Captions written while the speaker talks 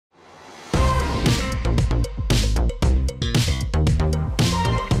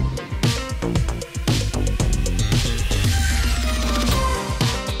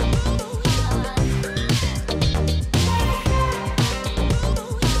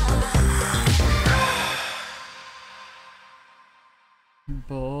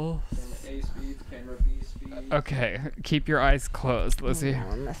speeds, camera B speeds. Okay, keep your eyes closed, Lizzie.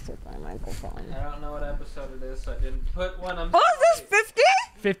 I messed with my microphone. I don't know what episode it is, so I didn't put one. I'm Oh, is this 50?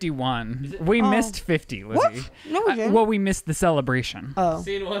 51. We missed 50, Lizzie. What? No, we didn't. Well, we missed the celebration. Oh.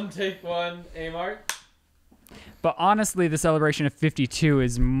 Scene 1, take 1, A-Mark. But honestly, the celebration of 52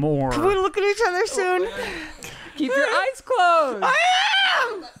 is more. Can we look at each other soon? Keep your eyes closed. I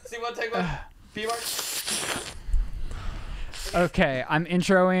am! Scene 1, take 1, B-Mark. Okay, I'm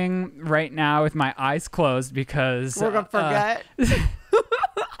introing right now with my eyes closed because We're gonna forget.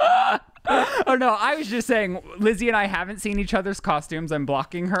 Oh no, I was just saying Lizzie and I haven't seen each other's costumes. I'm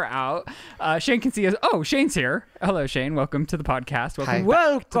blocking her out. Shane can see us. Oh, Shane's here. Hello, Shane. Welcome to the podcast. Welcome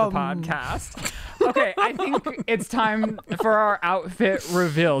back to the podcast. Okay, I think it's time for our outfit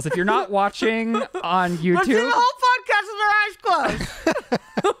reveals. If you're not watching on YouTube, Let's do the whole podcast with our eyes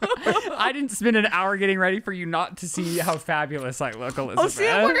closed. I didn't spend an hour getting ready for you not to see how fabulous I look, Elizabeth. I'll see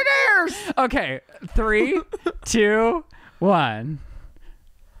it when it airs. Okay, 3, 2, 1.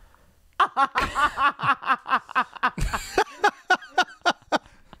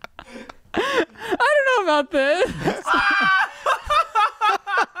 I don't know about this.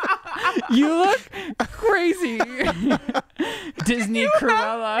 You look crazy. Disney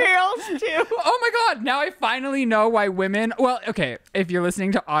Cruella. Nails too. Oh my god, now I finally know why women... Well, okay, if you're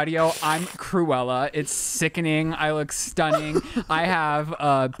listening to audio, I'm Cruella. It's sickening. I look stunning. I have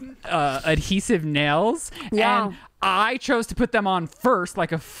adhesive nails. Yeah. And I chose to put them on first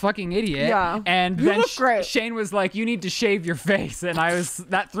like a fucking idiot. Yeah. And You then look great. Shane was like, you need to shave your face. And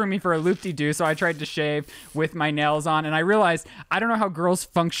that threw me for a loop-de-doo. So I tried to shave with my nails on. And I realized I don't know how girls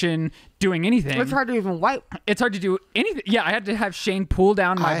function doing anything. It's hard to even wipe. It's hard to do anything. Yeah, I had to have Shane pull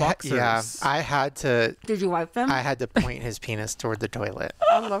down my boxers. Yeah, I had to Did you wipe them? I had to point his penis toward the toilet.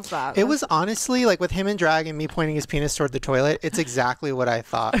 I love that. It was honestly like with him and Drag and me pointing his penis toward the toilet, it's exactly what I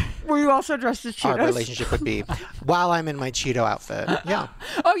thought Were you also dressed as our Cheetos? relationship would be while I'm in my Cheeto outfit. Yeah.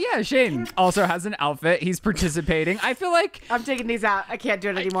 Oh yeah, Shane also has an outfit. He's participating. I feel like I'm taking these out. I can't do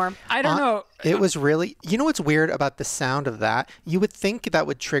it anymore. I don't know. It was really, you know what's weird about the sound of that? You would think that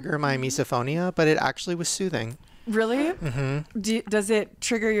would trigger my misophonia, but it actually was soothing. Really? Mm-hmm. Does it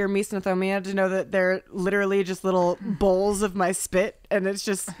trigger your misophonia to know that they're literally just little bowls of my spit and it's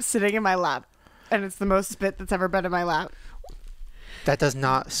just sitting in my lap? And it's the most spit that's ever been in my lap. That does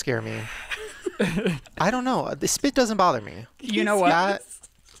not scare me. I don't know. The spit doesn't bother me. You know what?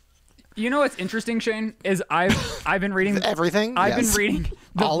 You know what's interesting, Shane, is I've been reading Everything? I've Yes. been reading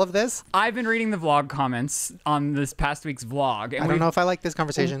All of this? I've been reading the vlog comments on this past week's vlog. And I don't know if I like this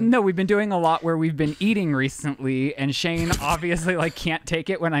conversation. No, we've been doing a lot where we've been eating recently, and Shane obviously like can't take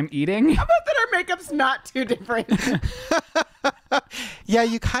it when I'm eating. How about that our makeup's not too different? Yeah,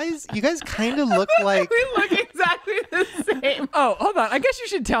 you guys kind of look like We look exactly the same. Oh, hold on. I guess you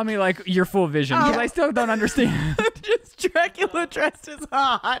should tell me like your full vision because I still don't understand. Just Dracula dressed as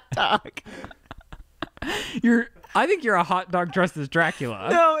a hot dog. I think you're a hot dog dressed as Dracula.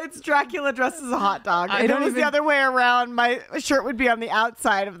 No, it's Dracula dressed as a hot dog. I If it don't was even- the other way around, my shirt would be on the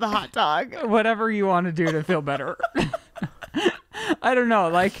outside of the hot dog. Whatever you want to do to feel better. I don't know.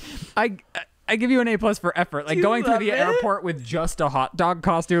 Like I give you an A+ for effort. Like Do you going through love the it? airport with just a hot dog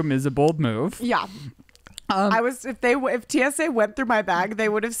costume is a bold move. Yeah. If TSA went through my bag, they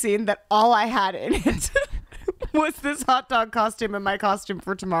would have seen that all I had in it was this hot dog costume and my costume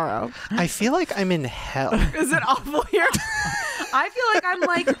for tomorrow. I feel like I'm in hell. Is it awful here? I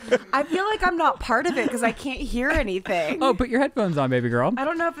feel like I'm not part of it because I can't hear anything. Oh, put your headphones on, baby girl. I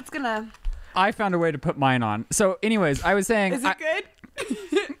don't know if it's gonna. I found a way to put mine on. So, anyways, I was saying. Is it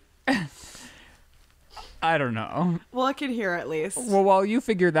good? I don't know. Well, I can hear at least. Well, while you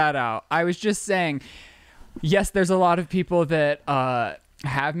figure that out, I was just saying, yes, there's a lot of people that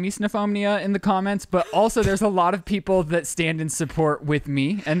have misophonia in the comments, but also there's a lot of people that stand in support with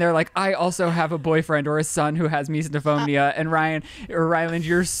me, and they're like, I also have a boyfriend or a son who has misophonia, and Ryland,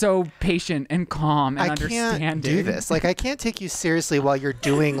 you're so patient and calm and understanding. I can't do this. Like, I can't take you seriously while you're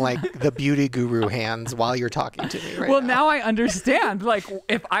doing like the beauty guru hands while you're talking to me right Well, now. now I understand. Like,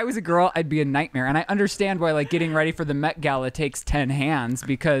 if I was a girl, I'd be a nightmare, and I understand why like getting ready for the Met Gala takes 10 hands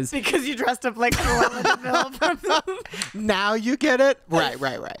because Because you dressed up like Cruella de Vil from Now you get it? Right.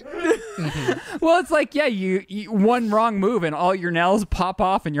 Mm-hmm. well, it's like, yeah, you one wrong move and all your nails pop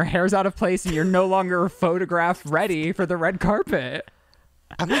off and your hair's out of place and you're no longer photograph ready for the red carpet.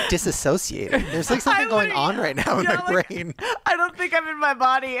 I'm like disassociating. There's like something going on right now in my brain. I don't think I'm in my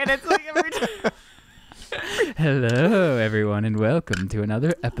body, and it's like every time. Hello, everyone, and welcome to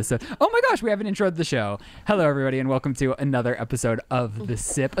another episode. Oh my gosh, we haven't introed the show. Hello, everybody, and welcome to another episode of The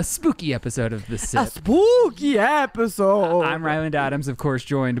Sip, a spooky episode of The Sip. A spooky episode. I'm Ryland Adams, of course,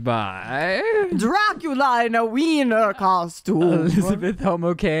 joined by Dracula in a wiener costume. Elizabeth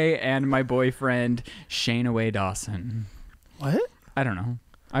Homoke and my boyfriend Shane Away Dawson. What? I don't know.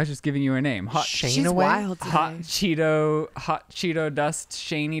 I was just giving you a name. Shane She's away? wild today. Hot Cheeto Dust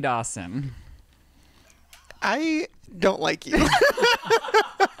Shaney Dawson. I don't like you. I'm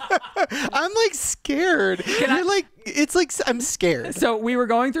like scared. It's like I'm scared. So we were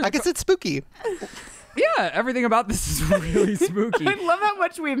going through. I guess it's spooky. Yeah, everything about this is really spooky. I love how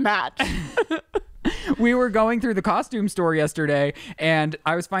much we match. We were going through the costume store yesterday, and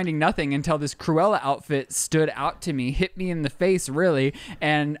I was finding nothing until this Cruella outfit stood out to me, hit me in the face, really.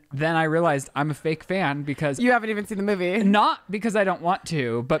 And then I realized I'm a fake fan because You haven't even seen the movie. not because I don't want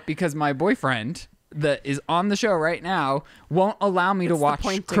to, but because my boyfriend that is on the show right now won't allow me to It's the watch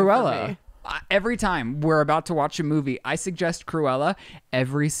pointing for Cruella. me. Every time we're about to watch a movie, I suggest Cruella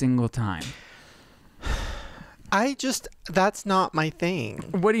every single time. That's not my thing.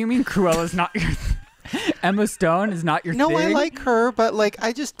 What do you mean Cruella's not your Emma Stone is not your No, thing? I like her, but like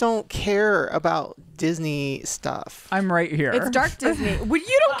I just don't care about Disney stuff. I'm right here. It's dark Disney. Well,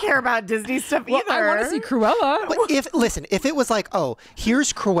 you don't care about Disney stuff Well, either. I want to see Cruella. But if it was like, oh,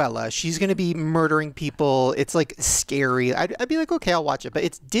 here's Cruella, she's gonna be murdering people, it's like scary, I'd be like, okay, I'll watch it. But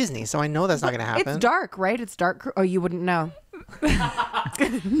it's Disney, so I know that's not gonna happen. It's dark, right? It's dark. Oh, you wouldn't know.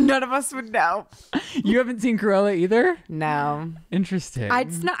 None of us would know. You haven't seen Cruella either? No. Interesting. I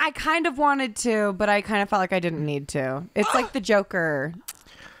kind of wanted to, but I kind of felt like I didn't need to. It's like the Joker.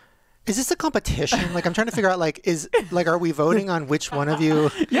 Is this a competition? Like I'm trying to figure out are we voting on which one of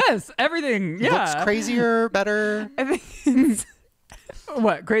you Yes, everything. Yeah. looks crazier, better? I think it's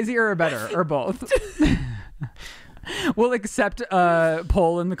What, crazier or better? Or both? We'll accept a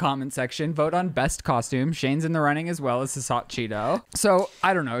poll in the comment section. Vote on best costume. Shane's in the running as well as his hot Cheeto. So,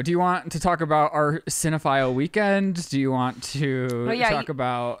 I don't know. Do you want to talk about our cinephile weekend? Do you want to talk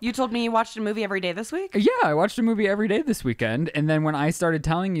about... You told me you watched a movie every day this week? Yeah, I watched a movie every day this weekend. And then when I started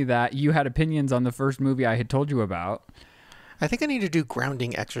telling you that, you had opinions on the first movie I had told you about. I think I need to do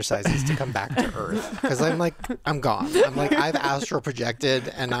grounding exercises to come back to Earth because I'm gone. I've astral projected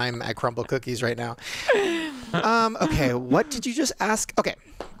and I'm at Crumble Cookies right now. Okay, what did you just ask? Okay.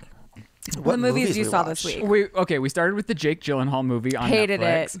 What movies you saw this week? We started with the Jake Gyllenhaal movie on Hated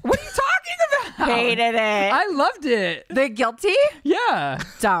Netflix. it. What are you talking about? Hated it. I loved it. The Guilty? Yeah,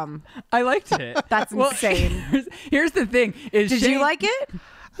 Dumb. I liked it. That's insane. Here's the thing: Did you like it?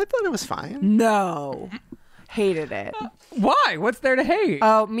 I thought it was fine. No. Hated it. Why? What's there to hate?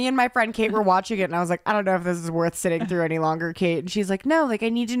 Oh, me and my friend Kate were watching it, and I was like, I don't know if this is worth sitting through any longer, Kate. And she's like, no, I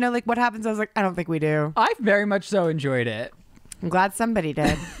need to know what happens. I was like, I don't think we do. I very much so enjoyed it. I'm glad somebody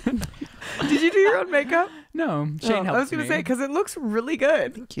did. Did you do your own makeup? No, Shane helped I was gonna me. say because it looks really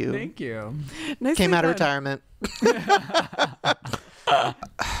good. Thank you. Thank you. Nicely Came out of done. retirement.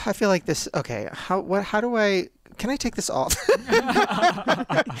 I feel like this. Okay, how do I? Can I take this off? You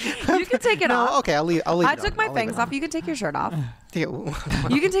can take it No, off. okay, I'll leave. I took my fangs off. You can take your shirt off. You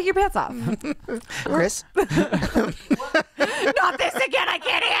You can take your pants off. Chris? Not this again. I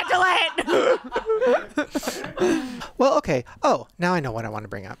can't handle it. Well, okay. Oh, now I know what I want to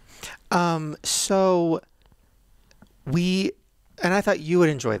bring up. So and I thought you would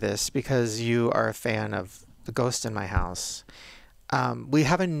enjoy this because you are a fan of The Ghost in My House. We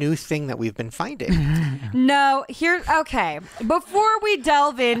have a new thing that we've been finding. No, okay. Before we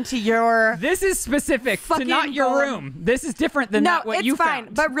delve into your This is specific to Fucking not your bold. room. This is different than what it's you fine.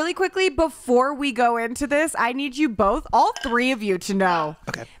 found. But really quickly, before we go into this, I need you both, all three of you, to know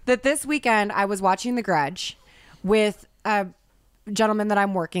Okay. that this weekend I was watching The Grudge with a gentleman that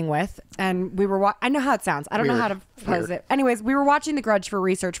I'm working with, and we were. I know how it sounds. I don't know Weird. how to pose it. Anyways, we were watching The Grudge for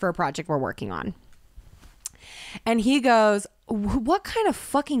research for a project we're working on, and he goes, "What kind of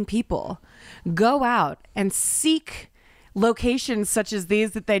fucking people go out and seek locations such as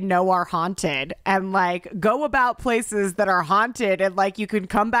these that they know are haunted and go about places that are haunted and you can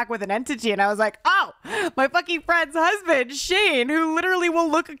come back with an entity?" And I was like, oh, my fucking friend's husband, Shane, who literally will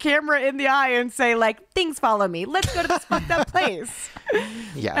look a camera in the eye and say things follow me. Let's go to this fucked up place.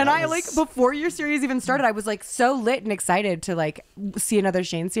 Yeah. And that I was- before your series even started, I was so lit and excited to see another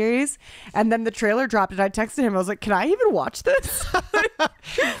Shane series. And then the trailer dropped and I texted him. I was like, can I even watch this?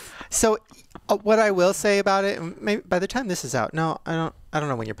 So what I will say about it, maybe by the time this is out, no, I don't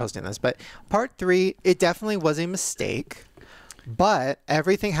know when you're posting this, but part 3, it definitely was a mistake, but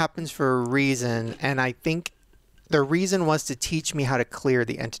everything happens for a reason. And I think the reason was to teach me how to clear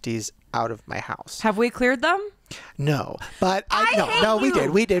the entities out of my house. Have we cleared them? No, but we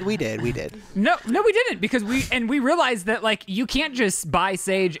did. No, we didn't, because we realized that like you can't just buy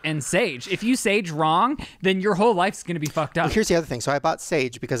sage and sage. If you sage wrong, then your whole life's gonna be fucked up. Well, here's the other thing. So I bought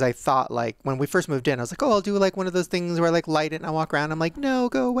sage because I thought, like, when we first moved in, I was like, oh, I'll do like one of those things where I like light it and I walk around. I'm like, no,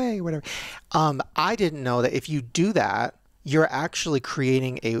 go away, whatever. I didn't know that if you do that, you're actually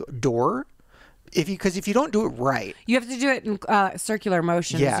creating a door. Because if you don't do it right, You have to do it in circular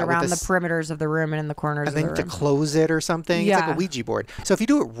motions Yeah, with around the this- perimeters of the room and in the corners and of then the to room. close it or something, it's like Yeah. a Ouija board. So if you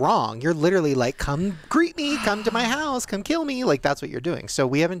do it wrong, you're literally like, come greet me, come to my house, come kill me. Like, that's what you're doing. So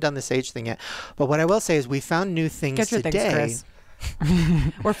we haven't done the sage thing yet. But what I will say is we found new things Get your today. things, Chris.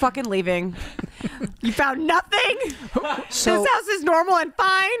 We're fucking leaving. You found nothing? So This house is normal and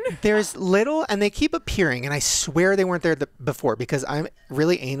fine? there's little, and they keep appearing, and I swear they weren't there before, because I'm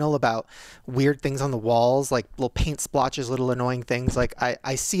really anal about weird things on the walls, like little paint splotches, little annoying things. Like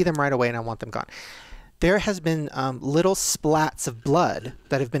I see them right away and I want them gone. There has been little splats of blood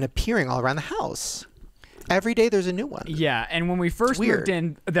that have been appearing all around the house. Every day there's a new one. Yeah, and when we first Weird. moved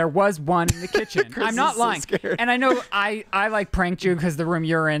in, there was one in the kitchen. Chris I'm not is so lying. scared. And I know I like pranked you because the room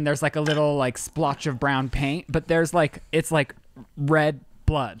you're in, there's like a little like splotch of brown paint, but there's like, it's like red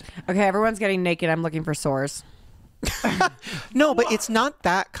blood. Okay, everyone's getting naked. I'm looking for sores. No, but it's not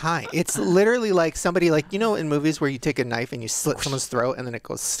that kind. It's literally like somebody, like, you know, in movies where you take a knife and you slit someone's throat and then it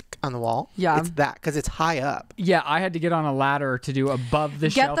goes on the wall. Yeah. It's that, because it's high up. Yeah, I had to get on a ladder to do above the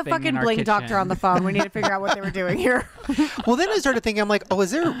Get shelving the fucking in our bling doctor kitchen. on the phone. We need to figure out what they were doing here. Well, then I started thinking, I'm like, oh,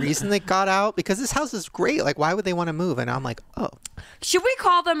 is there a reason they got out? Because this house is great. Like, why would they want to move? And I'm like, oh. Should we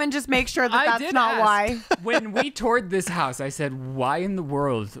call them and just make sure that I that's did not ask. why? When we toured this house, I said, why in the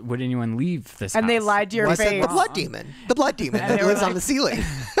world would anyone leave this And house? they lied to your I said, face. the blood demon. The blood demon And that they were lives on like- the ceiling.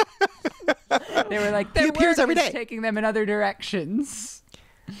 They were like, He their appears work every is day. taking them in other directions.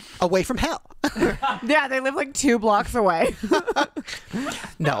 Away from hell. Yeah, they live like 2 blocks away.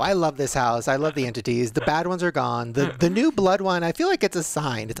 No, I love this house. I love the entities. The bad ones are gone. The new blood one, I feel like it's a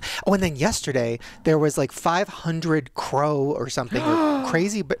sign. Oh, and then yesterday there was like 500 crow or something or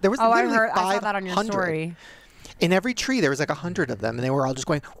crazy, but there was Oh, I literally heard. 500. I saw that on your story. In every tree there was like 100 of them, and they were all just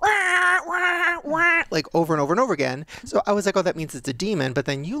going wah, wah, wah, like over and over and over again. So I was like, oh, that means it's a demon. But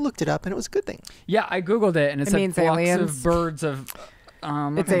then you looked it up, and it was a good thing. Yeah, I googled it and it said means flocks aliens. of birds of.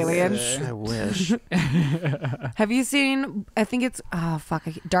 What It's did it aliens. say? I wish. Have you seen? I think it's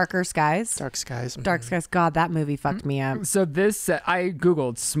Darker Skies. Dark skies. Dark Skies. God, that movie fucked me up. So this, I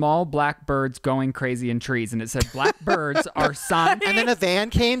googled small black birds going crazy in trees, and it said black birds are signs. And then a van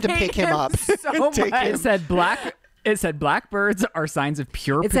came to pick him up. So Take much. It said black. It said black birds are signs of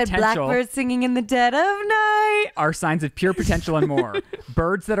pure It said potential. blackbirds singing in the dead of night. Are signs of pure potential and more.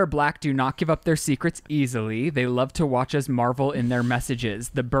 Birds that are black do not give up their secrets easily. They love to watch us marvel in their messages.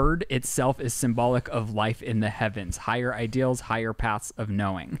 The bird itself is symbolic of life in the heavens, higher ideals, higher paths of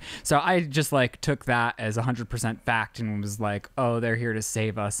knowing. So I just like took that as 100% fact and was like, oh, they're here to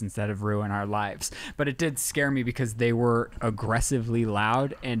save us instead of ruin our lives. But it did scare me because they were aggressively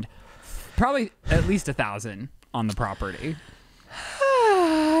loud and probably at least 1,000 on the property.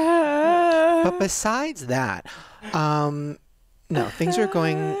 But besides that, no, things are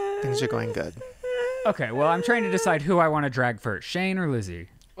going good. Okay, well, I'm trying to decide who I want to drag first, Shane or Lizzie.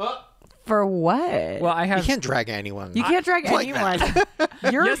 For what? Well, I You have. can't drag anyone. You can't drag like anyone.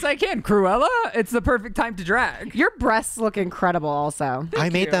 Your Yes, I can. Cruella. It's the perfect time to drag. your breasts look incredible. Also, I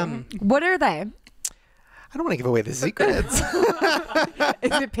made them. what are they? I don't want to give away the secrets.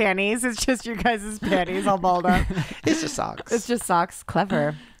 Is it panties? It's just your guys' panties all balled up. It's just socks. It's just socks.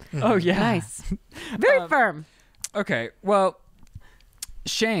 Clever. Oh yeah. Nice. Very firm. Okay. Well,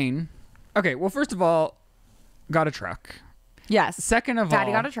 Shane. Okay. Well, first of all, got a truck. Yes. Second of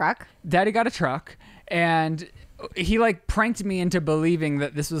Daddy all, got a truck. Daddy got a truck, and he like pranked me into believing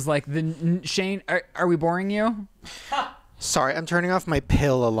that this was like the Shane. Are we boring you? Sorry, I'm turning off my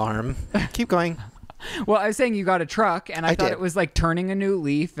pill alarm. Keep going. Well, I was saying you got a truck, and I thought did. it was like turning a new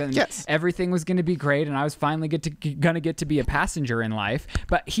leaf, and Yes. everything was going to be great, and I was finally gonna get to be a passenger in life.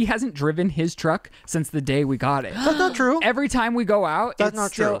 But he hasn't driven his truck since the day we got it. That's not true. Every time we go out, That's it's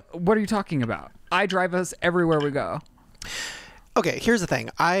not still, What are you talking about? I drive us everywhere we go. Okay, here's the thing.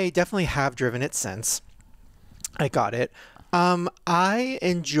 I definitely have driven it since I got it. I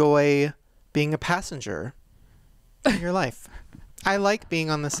enjoy being a passenger in your life. I like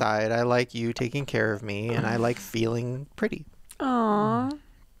being on the side. I like you taking care of me, and I like feeling pretty. Aww.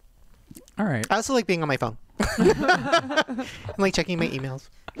 All right. I also like being on my phone. I'm like checking my emails.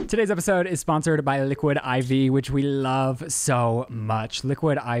 Today's episode is sponsored by Liquid IV, which we love so much.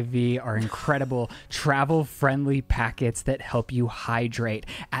 Liquid IV are incredible travel-friendly packets that help you hydrate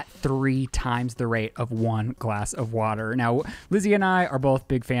at 3 times the rate of 1 glass of water. Now, Lizzie and I are both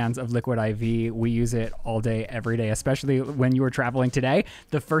big fans of Liquid IV. We use it all day, every day, especially when you were traveling today.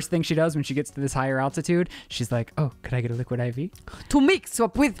 The first thing she does when she gets to this higher altitude, she's like, oh, could I get a Liquid IV? To mix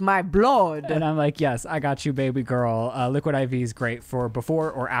up with my blood. And I'm like, yes, I got you, baby girl. Liquid IV is great for before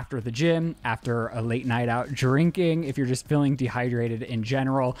or after the gym, after a late night out drinking. If you're just feeling dehydrated in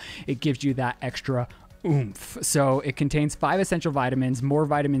general, it gives you that extra oomph. So it contains 5 essential vitamins, more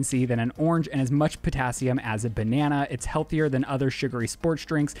vitamin C than an orange, and as much potassium as a banana. It's healthier than other sugary sports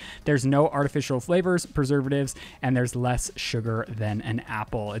drinks. There's no artificial flavors, preservatives, and there's less sugar than an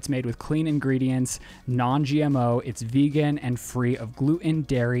apple. It's made with clean ingredients, non-GMO. It's vegan and free of gluten,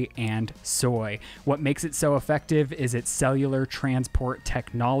 dairy, and soy. What makes it so effective is its cellular transport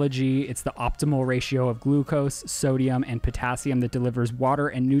technology. It's the optimal ratio of glucose, sodium, and potassium that delivers water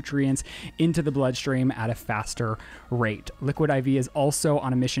and nutrients into the bloodstream at a faster rate. Liquid IV is also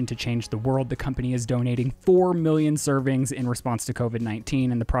on a mission to change the world. The company is donating 4 million servings in response to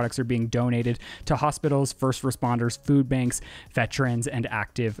COVID-19, and the products are being donated to hospitals, first responders, food banks, veterans, and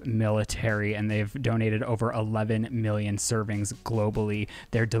active military, and they've donated over 11 million servings globally.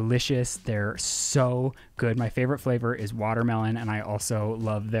 They're delicious. They're so good. My favorite flavor is watermelon, and I also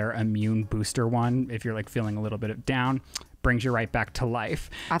love their immune booster one. If you're like feeling a little bit of down, brings you right back to life.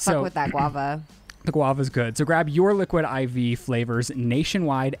 I fuck with that guava. The guava is good. So grab your Liquid IV flavors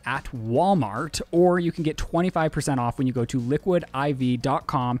nationwide at Walmart, or you can get 25% off when you go to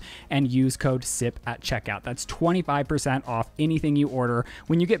liquidiv.com and use code SIP at checkout. That's 25% off anything you order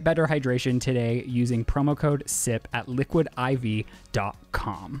when you get better hydration today using promo code SIP at liquidiv.com.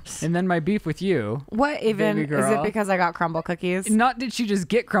 And then my beef with you. What even? baby girl, Is it because I got crumble cookies? Not did she just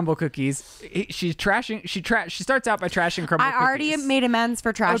get crumble cookies. She's trashing. She starts out by trashing crumble cookies. I already made amends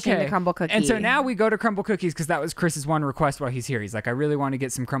for trashing the crumble cookie. And so now we go to crumble cookies because that was Chris's one request while he's here. He's like, I really want to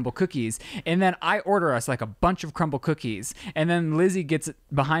get some crumble cookies. And then I order us like a bunch of crumble cookies. And then Lizzie gets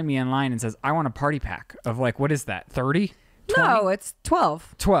behind me in line and says, I want a party pack of like, what is that, 30? 20? No, it's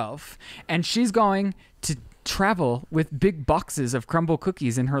 12. 12. And she's going to travel with big boxes of crumble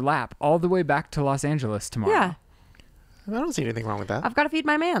cookies in her lap all the way back to Los Angeles tomorrow. Yeah. I don't see anything wrong with that. I've got to feed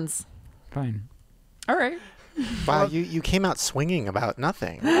my mans. Fine. All right. Wow, you came out swinging about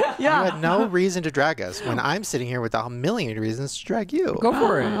nothing. Yeah. You had no reason to drag us when I'm sitting here with a million reasons to drag you. Go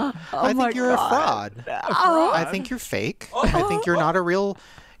for it. I think you're a fraud. I think you're fake. I think you're not a real person.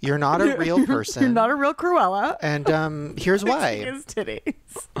 You're not a real Cruella. And here's why. His titties.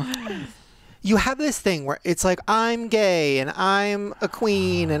 You have this thing where it's like, I'm gay and I'm a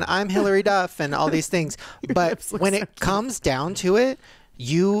queen and I'm Hillary Duff and all these things. But when it comes down to it,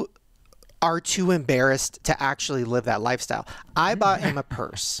 you are too embarrassed to actually live that lifestyle. I bought him a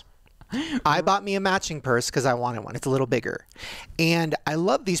purse. I bought me a matching purse because I wanted one. It's a little bigger. And I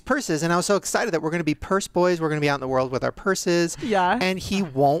love these purses. And I was so excited that we're going to be purse boys. We're going to be out in the world with our purses. Yeah. And he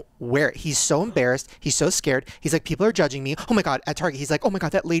won't wear it. He's so embarrassed. He's so scared. He's like, people are judging me. Oh my God, at Target. He's like, oh my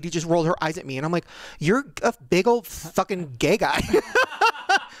God, that lady just rolled her eyes at me. And I'm like, you're a big old fucking gay guy.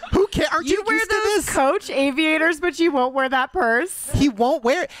 Who cares? Aren't you wear used to those this? Coach aviators, but you won't wear that purse. He won't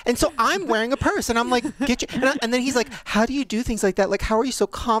wear it. And so I'm wearing a purse and I'm like, get you. And then he's like, how do you do things like that? Like, how are you so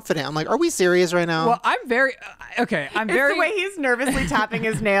confident? I'm like, are we serious right now? Well, I'm very, okay. I'm It's very. the way he's nervously tapping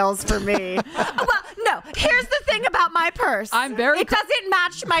his nails for me. Well, no. Here's the thing about my purse. I'm very It doesn't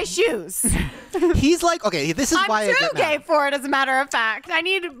match my shoes. He's like, okay, this is why I I'm too get gay mad. for it, as a matter of fact. I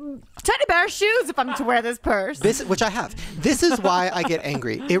need teddy bear shoes if I'm to wear this purse. Which I have. This is why I get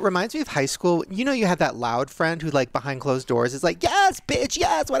angry. It reminds me of high school. You know, you have that loud friend who, like, behind closed doors is like, yes, bitch,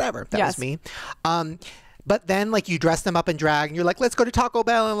 yes, whatever. That was me. But then, like, you dress them up in drag and you're like, let's go to Taco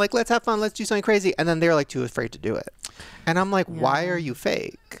Bell and, like, let's have fun. Let's do something crazy. And then they're, like, too afraid to do it. And I'm like, why are you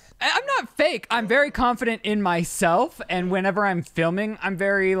fake? I'm not fake. I'm very confident in myself, and whenever I'm filming, I'm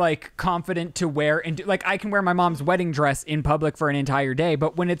very like confident to wear and do, like I can wear my mom's wedding dress in public for an entire day.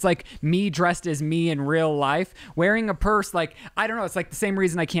 But when it's like me dressed as me in real life, wearing a purse, like I don't know, it's like the same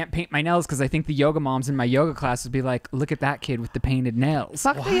reason I can't paint my nails because I think the yoga moms in my yoga class would be like, look at that kid with the painted nails.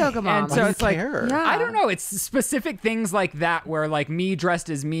 Fuck the yoga mom. And so it's like, care? Yeah. I don't know. It's specific things like that where like me dressed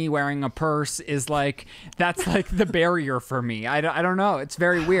as me wearing a purse is like, that's like the barrier for me. I don't know. It's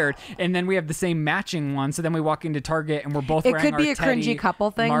very weird. weird. And then we have the same matching one. So then we walk into Target and we're both It wearing could be our a cringy Teddy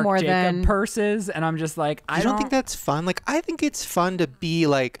couple thing Marc more Jacob than purses. And I'm just like, I don't think that's fun. Like, I think it's fun to be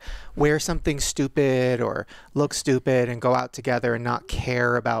like, wear something stupid or look stupid and go out together and not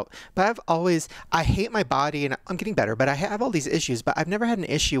care about. But I hate my body, and I'm getting better, but I have all these issues. But I've never had an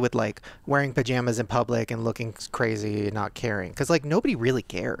issue with like wearing pajamas in public and looking crazy and not caring, because like nobody really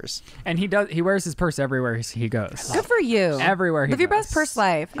cares. And he wears his purse everywhere he goes. Good for you. Everywhere he Live your goes. best purse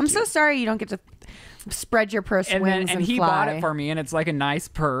life. I'm so sorry you don't get to spread your purse wings and he fly. bought it for me, and it's like a nice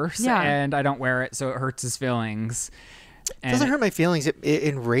purse. Yeah. And I don't wear it, so it hurts his feelings. It doesn't hurt my feelings. It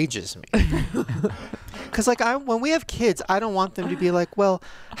enrages me. Because like when we have kids, I don't want them to be like, well,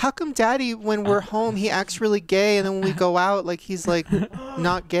 how come Daddy, when we're home, he acts really gay, and then when we go out, like he's like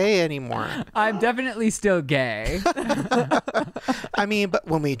not gay anymore. I'm definitely still gay. I mean, but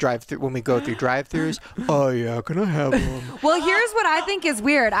when we go through drive-throughs, oh yeah, can I have one? Well, here's what I think is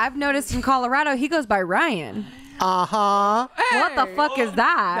weird. I've noticed in Colorado, he goes by Ryan. Uh-huh. What the fuck is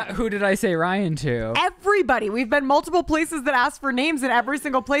that? Who did I say Ryan to? Everybody. We've been multiple places that ask for names, and every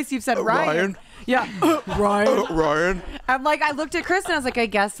single place you've said Ryan. Ryan? Yeah. Ryan. Ryan. I'm like, I looked at Chris and I was like, I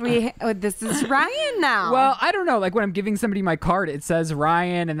guess this is Ryan now. Well, I don't know. Like when I'm giving somebody my card, it says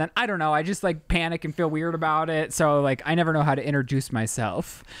Ryan, and then I don't know. I just like panic and feel weird about it. So like I never know how to introduce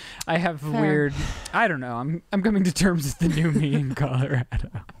myself. I have weird. I don't know. I'm coming to terms with the new me in Colorado.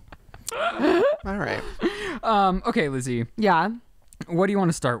 All right. Okay, Lizzie. Yeah. What do you want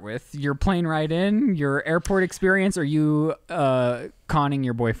to start with? Your plane ride in, your airport experience, or you conning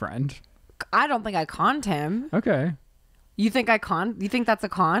your boyfriend? I don't think I conned him. Okay. You think you think that's a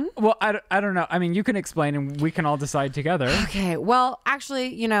con? Well, I don't know. I mean, you can explain and we can all decide together. Okay. Well,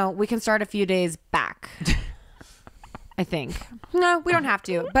 actually, we can start a few days back. I think. No, we don't have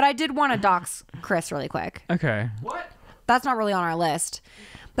to. But I did want to dox Chris really quick. Okay. What? That's not really on our list.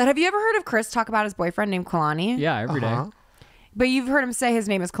 But have you ever heard of Chris talk about his boyfriend named Kalani? Yeah, every day. But you've heard him say his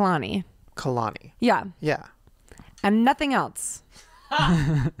name is Kalani. Kalani. Yeah. Yeah. And nothing else.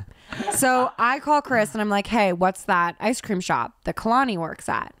 So I call Chris and I'm like, hey, what's that ice cream shop that Kalani works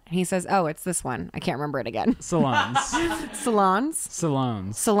at? And he says, oh, it's this one. I can't remember it again. Salons. Salons?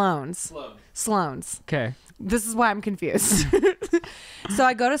 Salons. Sloan's. Sloan's. Okay. This is why I'm confused. So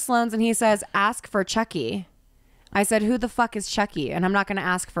I go to Sloan's and he says, ask for Chucky. I said, who the fuck is Chucky? And I'm not going to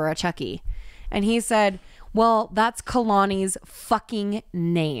ask for a Chucky. And he said, well, that's Kalani's fucking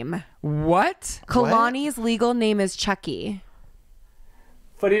name. What? Kalani's legal name is Chucky.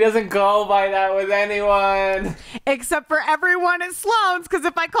 But he doesn't go by that with anyone. Except for everyone at Sloan's, because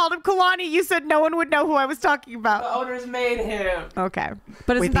if I called him Kalani, you said no one would know who I was talking The about. owners made him. Okay.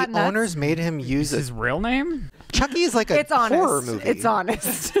 But isn't Wait, that the nuts? owners made him use His real name? Chucky is like a It's honest. horror movie. It's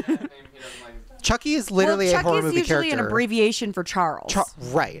honest. Chucky is literally a horror Chucky's movie usually character. an abbreviation for Charles.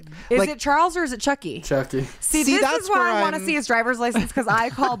 Right. Is like, it Charles or is it Chucky? Chucky. See, See, this that's is why where I want to I'm- see his driver's license, because I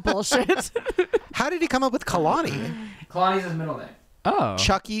call bullshit. how did he come up with Kalani? Kalani's his middle name. Oh.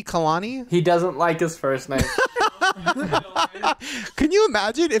 Chucky Kalani? He doesn't like his first name. Can you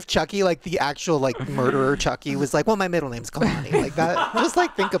imagine if Chucky, like the actual like murderer Chucky, was like, well, my middle name's Kalani. Like that. Just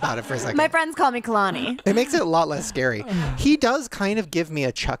like think about it for a second. My friends call me Kalani. It makes it a lot less scary. He does kind of give me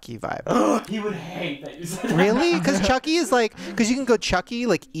a Chucky vibe. He would hate that you said Really? Because Chucky is like, because you can go Chucky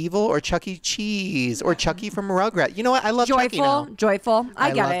like evil or Chucky Cheese or Chucky from Rugrat. You know what? I love Chucky now. Joyful.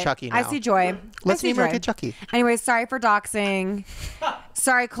 I get love it. Chucky I now. see joy. Let's I see name her joy. kid Chucky. Anyway, sorry for doxing.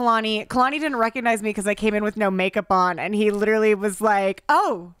 Sorry, Kalani. Kalani didn't recognize me because I came in with no makeup on, and he literally was like,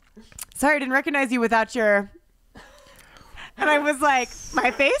 "Oh, sorry, I didn't recognize you without your." And I was like, "My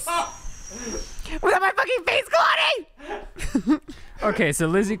face? Without my fucking face, Kalani!" Okay, so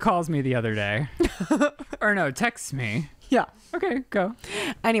Lizzie calls me the other day. Or no, texts me. Yeah. Okay, go.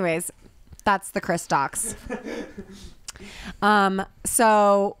 Anyways, that's the Chris docs.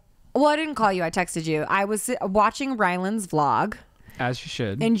 So, well, I didn't call you. I texted you. I was watching Ryland's vlog, As you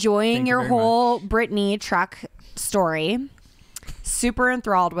should. enjoying Thank you your very whole Brittany truck story. Super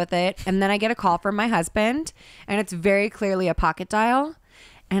enthralled with it. And then I get a call from my husband, and it's very clearly a pocket dial.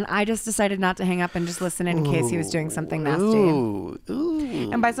 And I just decided not to hang up and just listen in case he was doing something nasty. Ooh,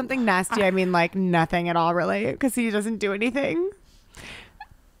 ooh. And by something nasty, I mean like nothing at all, really, because he doesn't do anything.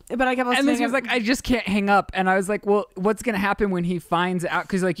 But I kept listening. And Lizzie was like, I just can't hang up. And I was like, well, what's going to happen when he finds out?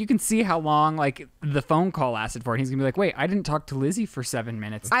 Because, like, you can see how long, like, the phone call lasted for. And he's going to be like, wait, I didn't talk to Lizzie for 7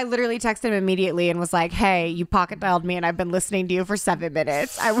 minutes. I literally texted him immediately and was like, hey, you pocket dialed me and I've been listening to you for 7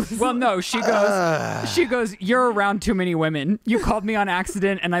 minutes. I was Well, no, she goes, you're around too many women. You called me on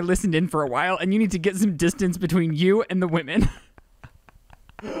accident and I listened in for a while and you need to get some distance between you and the women.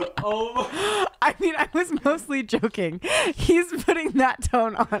 Oh. I mean, I was mostly joking. He's putting that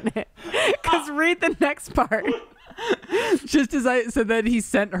tone on it. Because read the next part. Just as I said that, he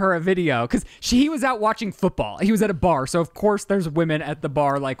sent her a video because he was out watching football. He was at a bar, so of course there's women at the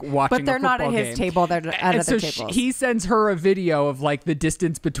bar like watching. But they're a football not at his game. table. They're at other tables. He sends her a video of like the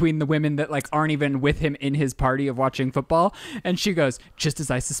distance between the women that like aren't even with him in his party of watching football, and she goes, "Just as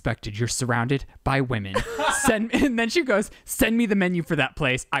I suspected, you're surrounded by women." And then she goes, "Send me the menu for that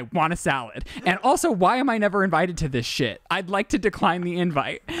place. I want a salad. And also, why am I never invited to this shit? I'd like to decline the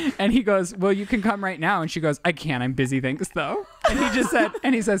invite." And he goes, "Well, you can come right now." And she goes, "I can't. I'm busy, thanks though." And he just said,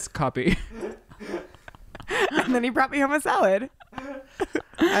 and he says, "Copy." And then he brought me home a salad.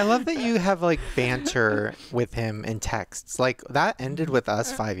 I love that you have like banter with him in texts. Like that ended with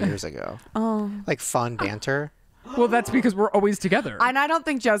us 5 years ago. Oh. Like fun banter. Well, that's because we're always together. And I don't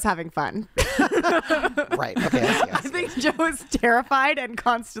think Joe's having fun. Right. Okay. I think Joe is terrified and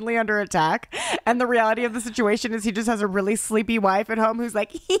constantly under attack. And the reality of the situation is he just has a really sleepy wife at home who's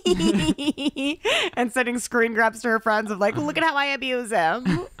like, and sending screen grabs to her friends of like, look at how I abuse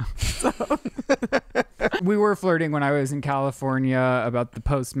him. We were flirting when I was in California about the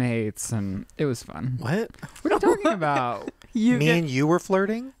Postmates, and it was fun. What? What are you talking about? Me and you were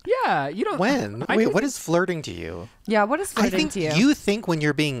flirting? Yeah, you don't. When? Wait, what is flirting to you? Yeah, what is I flirting think to you? you think when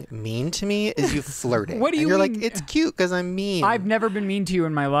you're being mean to me is you flirting. What do you and you're mean? like, it's cute because I'm mean. I've never been mean to you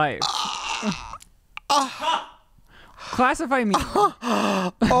in my life. Classify me.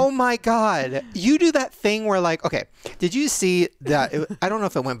 Oh my God. You do that thing where like, okay, did you see that? I don't know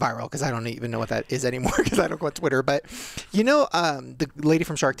if it went viral because I don't even know what that is anymore because I don't go on Twitter, but you know the lady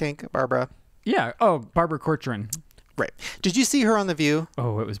from Shark Tank, Barbara? Yeah. Oh, Barbara Corcoran. Right. Did you see her on The View?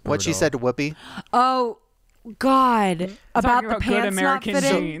 Oh, it was brutal. What she said to Whoopi? Oh, God. About the about good pants American not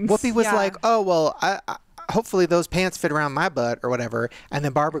fitting. jeans. Whoopi was Yeah. like, oh, well, I hopefully those pants fit around my butt or whatever. And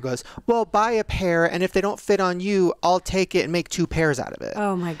then Barbara goes, well, buy a pair. And if they don't fit on you, I'll take it and make 2 pairs out of it.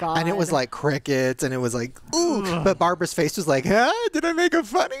 Oh, my God. And it was like crickets and it was like, ooh. But Barbara's face was like, did I make it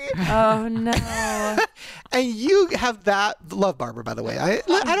funny? Oh, no. And you have that. Love Barbara, by the way. I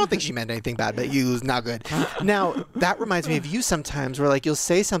don't think she meant anything bad, but you was not good. Now, that reminds me of you sometimes where like you'll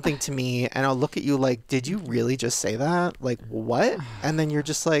say something to me and I'll look at you like, did you really just say that? Like, what? And then you're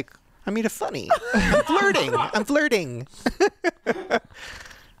just like, I mean, it's funny. I'm flirting.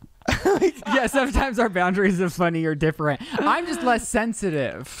 Yeah, sometimes our boundaries of funny are different. I'm just less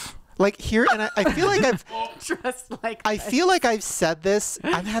sensitive. Like here, and I feel like Dressed like I feel like I've said this.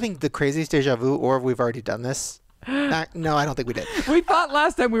 I'm having the craziest deja vu, or we've already done this. No, I don't think we did. We thought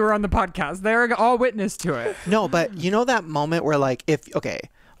last time we were on the podcast. They're all witness to it. No, but you know that moment where like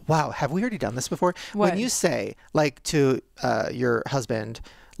wow, have we already done this before? What? When you say like to your husband,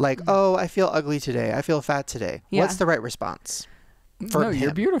 like, oh, I feel ugly today. I feel fat today. Yeah. What's the right response? For No, you're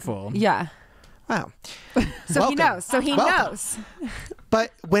him? beautiful. Yeah. Wow. So he Welcome. knows. So he Welcome. knows.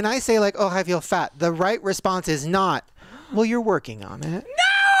 But when I say like, oh, I feel fat, the right response is not, well, you're working on it.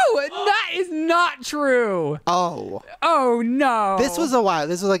 No, that is not true. Oh, Oh, no. this was a while.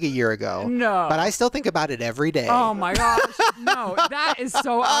 This was like a year ago. No. But I still think about it every day. Oh my gosh. No, that is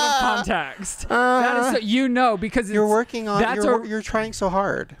so out of context. That is so, because You're it's- working on that's you're trying so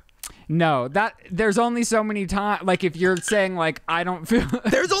hard. No, that there's only so many times. Like if you're saying like I don't feel.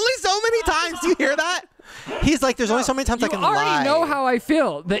 There's only so many times. Do you hear that? He's like, there's only so many times I You can already lie. know how I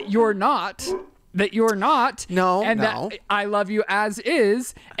feel. That you're not. No, and no. that I love you as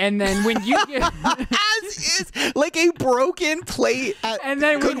is, and then when you get As is, like a broken plate at and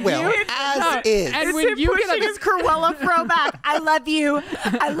then when Goodwill. you- As no, is. and It's when him you pushing get his Cruella throwback. I love you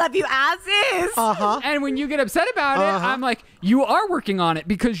as is. and when you get upset about it, I'm like, you are working on it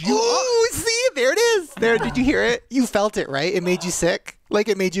because you are. Ooh, see, there it is. There, did you hear it? You felt it, right? It made you sick. Like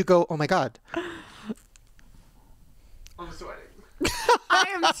it made you go, oh my God. I'm sweating. I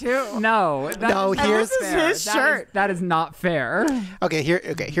am too. No, No, that is not here's- This is fair. his That shirt. that is not fair. Okay,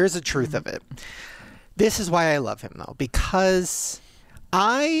 here's the truth of it. This is why I love him though, because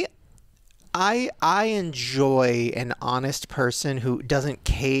I enjoy an honest person who doesn't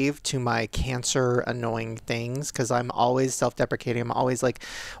cave to my cancer annoying things because I'm always self-deprecating. I'm always like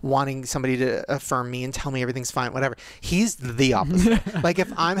wanting somebody to affirm me and tell me everything's fine, whatever. He's the opposite. Like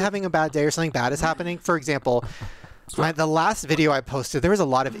if I'm having a bad day or something bad is happening, for example, the last video I posted, there was a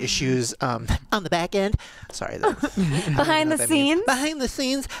lot of issues on the back end. Sorry. Behind the scenes. Behind the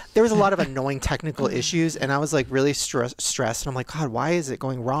scenes, there was a lot of annoying technical issues, and I was like really stressed. And I'm like, God, why is it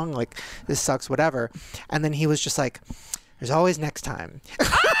going wrong? Like, this sucks, whatever. And then he was just like, there's always next time.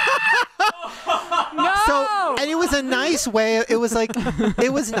 No, Oh! and it was a nice way. It was like,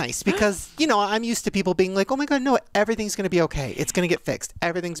 it was nice because, you know, I'm used to people being like, oh my God, no, everything's going to be okay. It's going to get fixed.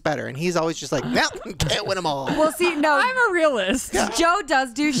 Everything's better. And he's always just like, no, can't win them all. Well, see, no. I'm a realist. Joe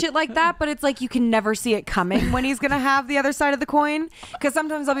does do shit like that, but it's like you can never see it coming when he's going to have the other side of the coin. Because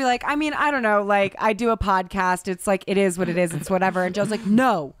sometimes I'll be like, I mean, I don't know, like I do a podcast. It's like, it is what it is. It's whatever. And Joe's like,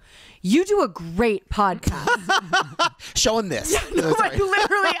 no, you do a great podcast. Show him this. No, like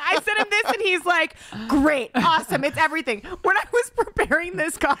literally, I sent him this and he's like, great, awesome, it's everything. When I was preparing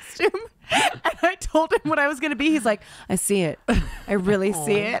this costume and I told him what I was going to be, he's like, I see it. I really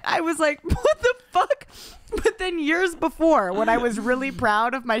see it. I was like, what the fuck? But then years before, when I was really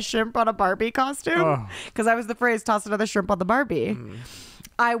proud of my shrimp on a Barbie costume, because I was the phrase, toss another shrimp on the Barbie.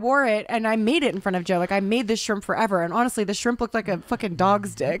 I wore it and I made it in front of Joe. Like I made this shrimp forever. And honestly, the shrimp looked like a fucking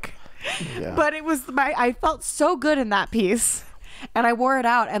dog's dick. Yeah. But it was I felt so good in that piece. And I wore it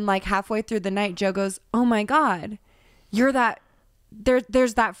out. And like halfway through the night, Joe goes, oh my God, you're that,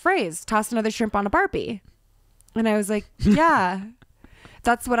 there's that phrase, toss another shrimp on a Barbie. And I was like, yeah,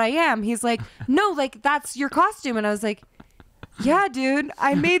 that's what I am. He's like, no, like that's your costume. And I was like, yeah, dude,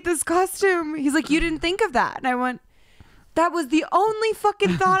 I made this costume. He's like, you didn't think of that. And I went, that was the only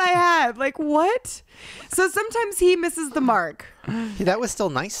fucking thought I had. Like, what? So sometimes he misses the mark. That was still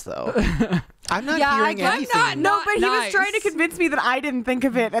nice, though. I'm not Yeah, hearing anything. No, but he was nice. trying to convince me that I didn't think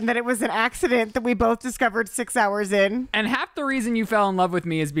of it and that it was an accident that we both discovered 6 hours in. And half the reason you fell in love with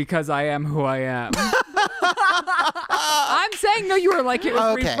me is because I am who I am. I'm saying, no, you were like, it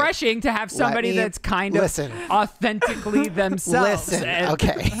was Okay. refreshing to have somebody me that's kind of listen. authentically themselves. Listen, And-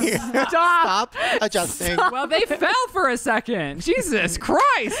 okay. Stop. Stop adjusting. Well, they fell for a second. Jesus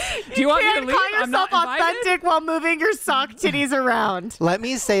Christ. Do you want me to Can't leave? call I'm not yourself invited? authentic while moving your sock titties around. Let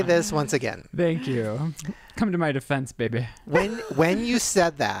me say this once again. Thank you. Come to my defense, baby. When you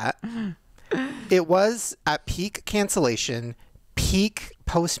said that, it was at peak cancellation, peak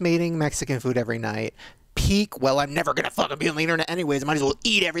post-mating Mexican food every night, peak, well, I'm never going to fucking be on the internet anyways. I might as well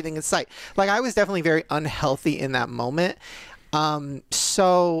eat everything in sight. Like, I was definitely very unhealthy in that moment.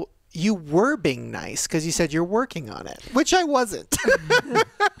 So you were being nice because you said you're working on it, which I wasn't.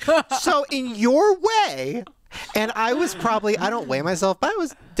 So in your way, and I was probably, I don't weigh myself, but I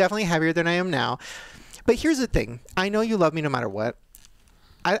was definitely heavier than I am now. But here's the thing. I know you love me no matter what.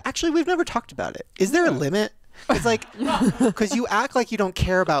 Actually, we've never talked about it. Is there a limit? It's like, because you act like you don't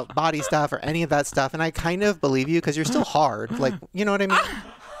care about body stuff or any of that stuff. And I kind of believe you because you're still hard. Like, you know what I mean?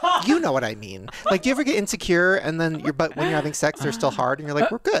 You know what I mean. Like, do you ever get insecure and then but when you're having sex, they're still hard and you're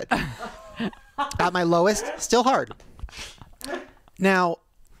like, we're good. At my lowest, still hard. Now,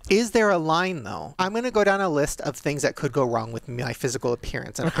 is there a line, though? I'm going to go down a list of things that could go wrong with my physical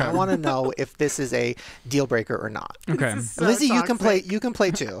appearance, and I want to know if this is a deal breaker or not. Okay. So Lizzie, you can play. toxic. You can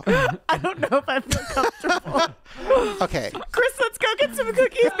play too. I don't know if I feel comfortable. Okay. Chris, let's go get some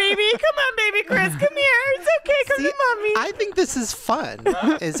cookies, baby. Come on, baby Chris. Come here. It's okay. Come See, to mommy. I think this is fun.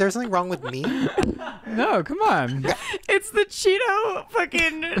 Is there something wrong with me? No, come on. It's the Cheeto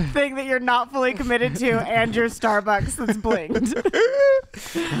fucking thing that you're not fully committed to and your Starbucks that's blinked.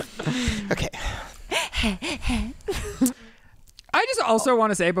 Okay. I just also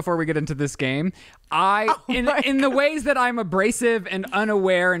want to say before we get into this game, in the ways that I'm abrasive and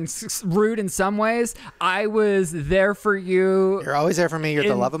unaware and rude in some ways, I was there for you. You're always there for me. You're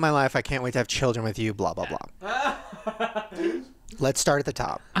the love of my life. I can't wait to have children with you. Blah blah blah. Let's start at the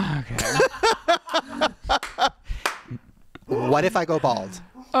top. Okay. What if I go bald?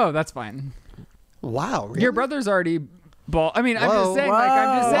 Oh, that's fine. Wow. Really? Your brother's already bald. I mean, I'm Whoa. just saying. Like,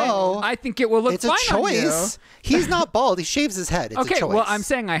 I'm just saying. Whoa. I think it will look It's a fine choice. He's not bald. He shaves his head. It's on you. a Okay. choice. Well, I'm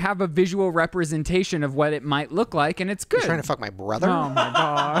saying I have a visual representation of what it might look like, and it's good. You're trying to fuck my brother? Oh my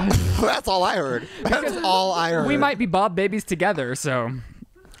god. That's all I heard. That's all I heard. We might be bald babies together. So,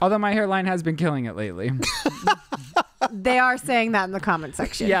 although my hairline has been killing it lately. They are saying that in the comment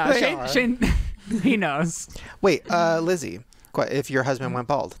section. Yeah. They are. Shane, he knows. Wait, Lizzie, if your husband went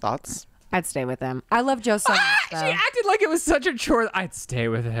bald, thoughts? I'd stay with him. I love Joe so much, She though. acted like it was such a chore. I'd stay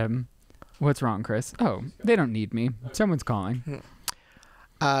with him. What's wrong, Chris? Oh, they don't need me. Someone's calling.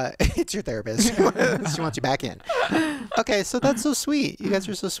 It's your therapist. She wants you back in. Okay, so that's so sweet. You guys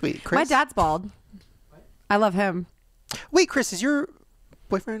are so sweet. Chris? My dad's bald. I love him. Wait, Chris, is your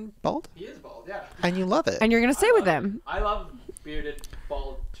boyfriend bald? He is bald, yeah. And you love it. And you're going to stay with him. I love bearded,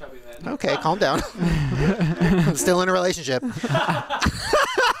 bald, chubby men. Okay, calm down. I'm still in a relationship.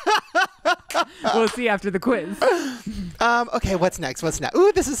 We'll see after the quiz. Okay, what's next? What's next?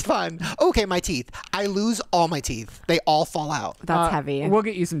 Ooh, this is fun. Okay, my teeth. I lose all my teeth. They all fall out. That's heavy. We'll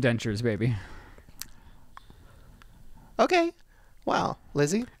get you some dentures, baby. Okay. Wow.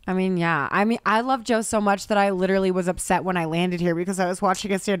 Lizzie? I mean, yeah. I mean, I love Joe so much that I literally was upset when I landed here because I was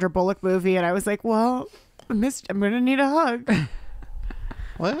watching a Sandra Bullock movie and I was like, well, I'm going to need a hug.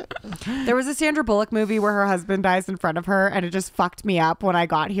 What? There was a Sandra Bullock movie where her husband dies in front of her and it just fucked me up when I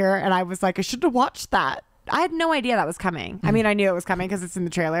got here. And I was like, I should have watched that. I had no idea that was coming. I mean, I knew it was coming because it's in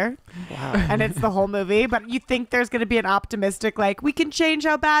the trailer. Wow. And it's the whole movie. But you think there's going to be an optimistic, like, we can change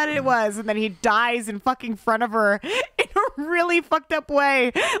how bad it was. And then he dies in fucking front of her in a really fucked up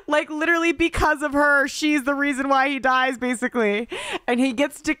way. Like, literally because of her, she's the reason why he dies, basically. And he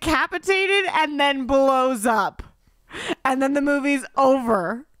gets decapitated and then blows up. And then the movie's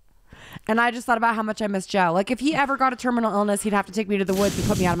over. And I just thought about how much I miss Joe. Like, if he ever got a terminal illness, he'd have to take me to the woods and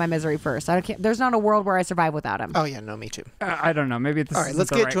put me out of my misery first. There's not a world where I survive without him. Oh, yeah. No, me too. I don't know. Maybe this All right, isn't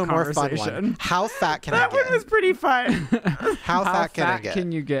let's the get right to a more fun one. How fat can I That get? one was pretty fun. How fat can I fat get?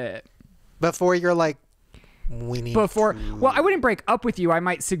 can you get? Before you're like, we need Before, to... well, I wouldn't break up with you. I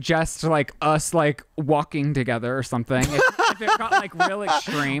might suggest like us like walking together or something if it got like real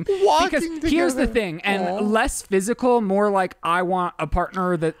extreme. Because here's the thing, and less physical, more like I want a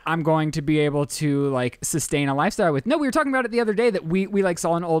partner that I'm going to be able to like sustain a lifestyle with. No, we were talking about it the other day that we like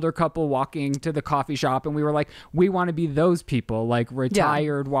saw an older couple walking to the coffee shop, and we were like, we want to be those people, like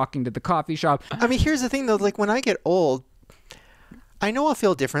retired walking to the coffee shop. I mean, here's the thing though, like when I get old, I know I'll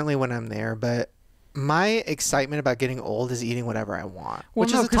feel differently when I'm there, but my excitement about getting old is eating whatever I want,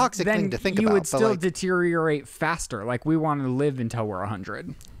 which is a toxic thing to think about. You would still like, deteriorate faster. Like we want to live until we're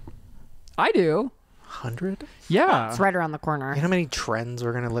 100. I do. 100? Yeah. It's right around the corner. You know how many trends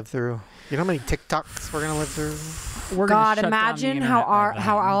we're gonna live through? You know how many TikToks we're gonna live through? We're gonna God, shut down the imagine how internet by then.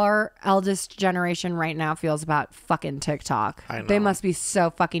 our eldest generation right now feels about fucking TikTok. I They know. must be so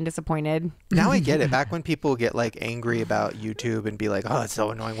fucking disappointed. Now I get it. Back when people get like angry about YouTube and be like, "Oh, it's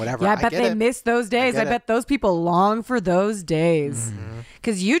so annoying," whatever. Yeah, I bet get they it. miss those days. I get bet it. those people long for those days.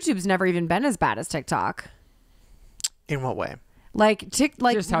 Because YouTube's never even been as bad as TikTok. In what way? Like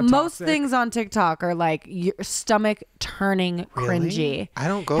Just how most toxic. things on TikTok are like your stomach turning cringy. Really? I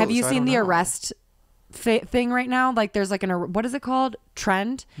don't go. Have you so I seen don't the know. arrest thing right now? Like there's like what is it called?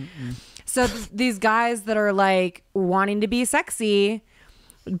 Trend. So these guys that are like wanting to be sexy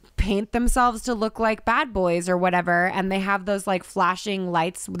paint themselves to look like bad boys or whatever, and they have those like flashing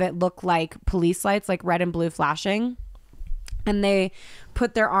lights that look like police lights, like red and blue flashing. And they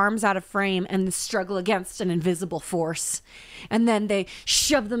put their arms out of frame and struggle against an invisible force. And then they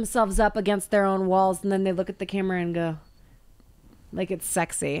shove themselves up against their own walls. And then they look at the camera and go, like it's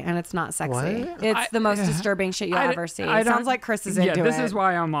sexy. And it's not sexy. What? It's the most disturbing shit you'll ever see. It sounds like Chris is into it. Yeah, this is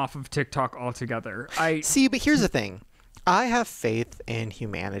why I'm off of TikTok altogether. See, but here's the thing. I have faith in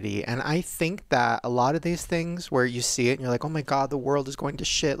humanity, and I think that a lot of these things where you see it and you're like, oh my God, the world is going to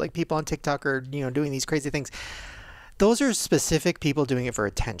shit. Like people on TikTok are, doing these crazy things. Those are specific people doing it for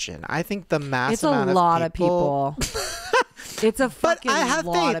attention. I think the mass It's a amount lot of people. It's a But fucking I have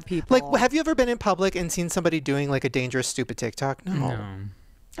lot faith. of people. Like, have you ever been in public and seen somebody doing like a dangerous, stupid TikTok? No.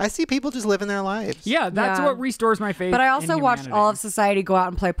 I see people just living their lives. Yeah, that's Yeah. what restores my faith. But I in also watched humanity. all of society go out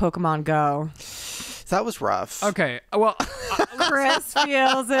and play Pokemon Go. That was rough. Okay, well, Chris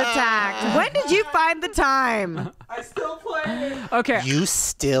feels attacked. When did you find the time? I still play. okay. You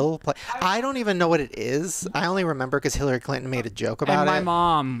still play? I don't even know what it is. I only remember because Hillary Clinton made a joke about And my it.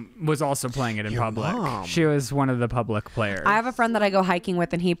 mom was also playing it in Your public. mom. She was one of the public players. I have a friend that I go hiking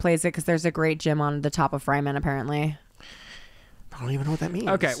with, and he plays it because there's a great gym on the top of Fryman, apparently. I don't even know what that means.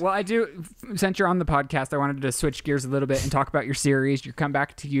 Okay, well, I do. Since you're on the podcast, I wanted to switch gears a little bit and talk about your series. You come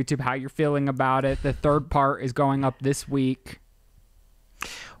back to YouTube, how you're feeling about it. The third part is going up this week.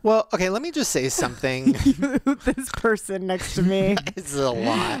 Well, okay, let me just say something. This person next to me. It's a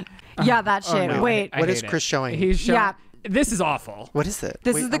lot. Yeah, that shit. no, Wait. What hate is it. Chris showing? He's showing. Yeah. This is awful. What is it?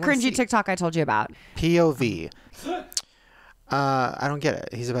 This Wait, is the I wanna cringy see. TikTok I told you about. POV. I don't get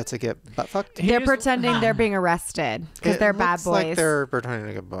it. He's about to get butt fucked. They're just- pretending they're being arrested because It they're bad looks like boys. they're pretending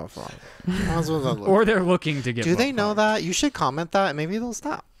to get butt fucked. How's that look? Or they're looking to get. Do they butt know fucked. that? You should comment that, and maybe they'll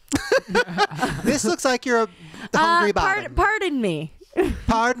stop. This looks like you're a hungry bottom. Pardon me.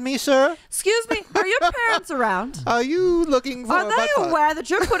 Pardon me, sir. Excuse me. Are your parents around? Are you looking for Are a they butt fuck? aware that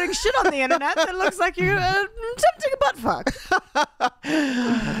you're putting shit on the internet that looks like you're attempting a butt fuck?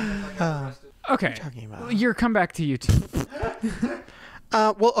 Okay. talking about? Well, you're come back to YouTube.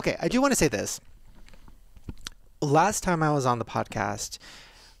 Well, okay. I do want to say this. Last time I was on the podcast,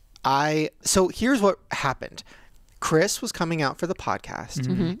 so here's what happened. Chris was coming out for the podcast,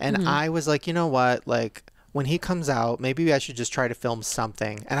 and I was like, you know what? Like, when he comes out, maybe I should just try to film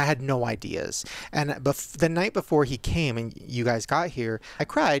something. And I had no ideas. And the night before he came and you guys got here, I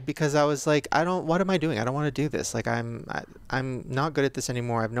cried because I was like, what am I doing? I don't want to do this. Like, I'm not good at this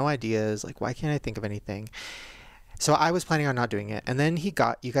anymore. I have no ideas. Like, why can't I think of anything? So I was planning on not doing it. And then you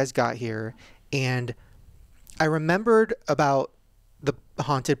guys got here, and I remembered about the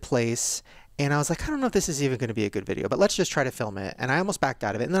haunted place, and I was like, I don't know if this is even going to be a good video, but let's just try to film it. And I almost backed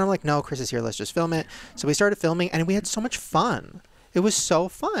out of it. And then I'm like, no, Chris is here. Let's just film it. So we started filming, and we had so much fun. It was so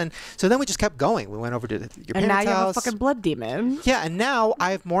fun. So then we just kept going. We went over to your parents' house. And now you have a fucking blood demon. Yeah, and now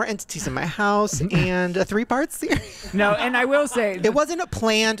I have more entities in my house and a 3-part series. No, and I will say it wasn't a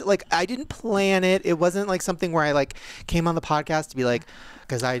planned, like, I didn't plan it. It wasn't like something where I like came on the podcast to be like,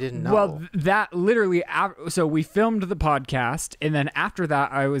 because I didn't know. Well, that literally, so we filmed the podcast, and then after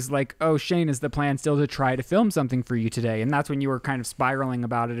that, I was like, oh, Shane, is the plan still to try to film something for you today? And that's when you were kind of spiraling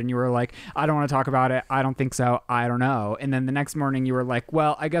about it, and you were like, I don't want to talk about it. I don't think so. I don't know. And then the next morning, you were like,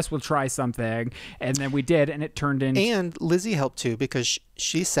 well, I guess we'll try something. And then we did, and it turned into... And Lizzie helped too, because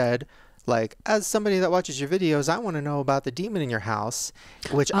she said, like, as somebody that watches your videos, I want to know about the demon in your house,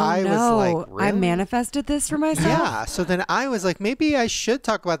 which I was like, really? I manifested this for myself? Yeah. So then I was like, maybe I should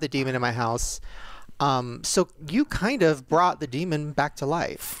talk about the demon in my house. So you kind of brought the demon back to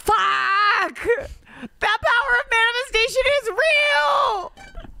life. Fuck! That power of manifestation is real!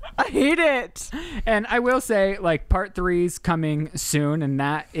 I hate it. And I will say, like, part 3's coming soon, and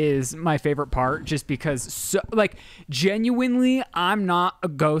that is my favorite part, just because, like, genuinely, I'm not a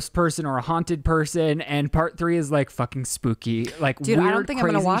ghost person or a haunted person, and part 3 is, like, fucking spooky. Like, dude, weird, I don't think I'm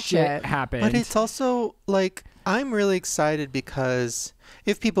crazy gonna watch shit it. happened. But it's also, like, I'm really excited because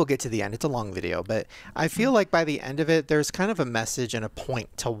if people get to the end, it's a long video, but I feel like by the end of it, there's kind of a message and a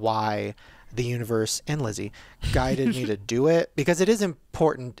point to why the universe and Lizzie guided me to do it, because it is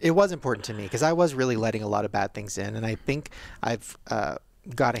important. It was important to me because I was really letting a lot of bad things in, and I think I've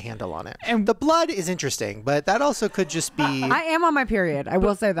got a handle on it. And the blood is interesting, but that also could just be... I am on my period. I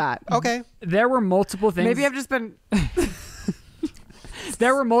will say that. Okay. There were multiple things. Maybe I've just been...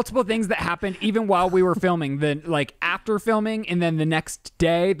 There were multiple things that happened even while we were filming, then like after filming, and then the next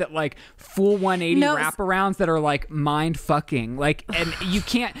day that like full 180 wraparounds that are like mind fucking, like, and you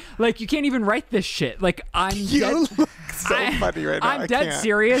can't even write this shit. Like, I'm look so funny right now. I'm dead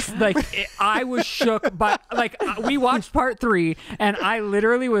serious. Like, I was shook by, like, we watched part 3 and I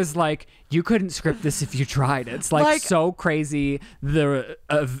literally was like, you couldn't script this if you tried. It's like so crazy, the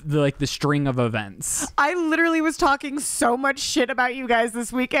string of events. I literally was talking so much shit about you guys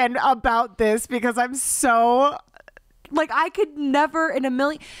this weekend about this because I'm so... Like, I could never in a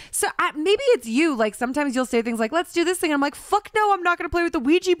million... So maybe it's you. Like, sometimes you'll say things like, let's do this thing. And I'm like, fuck no, I'm not going to play with the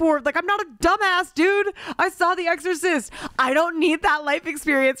Ouija board. Like, I'm not a dumbass, dude. I saw The Exorcist. I don't need that life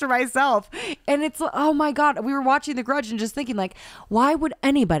experience for myself. And it's, oh my God. We were watching The Grudge and just thinking, like, why would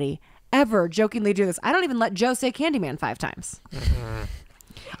anybody ever jokingly do this? I don't even let Joe say Candyman 5 times.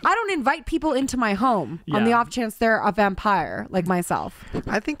 I don't invite people into my home on the off chance they're a vampire like myself.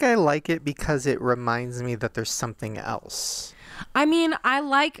 I think I like it because it reminds me that there's something else. I mean,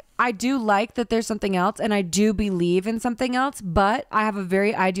 I do like that there's something else, and I do believe in something else, but I have a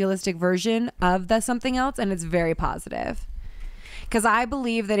very idealistic version of the something else, and it's very positive. Because I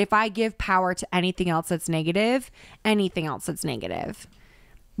believe that if I give power to anything else that's negative, anything else that's negative.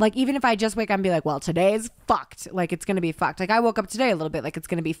 Like, even if I just wake up and be like, well, today's fucked. Like, it's going to be fucked. Like, I woke up today a little bit like it's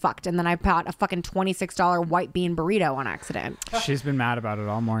going to be fucked. And then I bought a fucking $26 white bean burrito on accident. She's been mad about it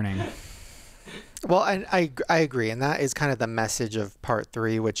all morning. Well, I agree. And that is kind of the message of part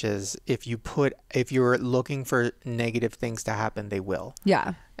 3, which is if you're looking for negative things to happen, they will.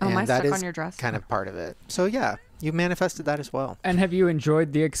 Yeah. Oh, and am I that stuck is on your dress? kind of part of it. So, yeah, you manifested that as well. And have you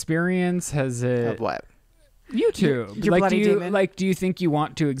enjoyed the experience? Has it... Of what? YouTube. Your bloody demon. Do you think you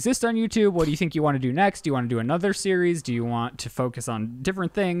want to exist on YouTube? What do you think you want to do next? Do you want to do another series? Do you want to focus on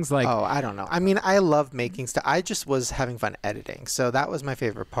different things? Like, oh, I don't know. I mean, I love making stuff. I just was having fun editing. So that was my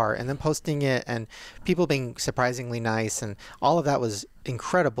favorite part. And then posting it and people being surprisingly nice and all of that was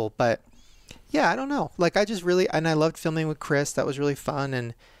incredible. But yeah, I don't know. Like, I loved filming with Chris. That was really fun.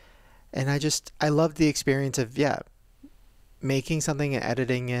 And I loved the experience of, making something and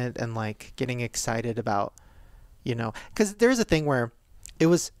editing it and like getting excited about, because there's a thing where it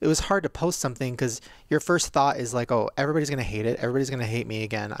was hard to post something because your first thought is like, oh, everybody's going to hate it. Everybody's going to hate me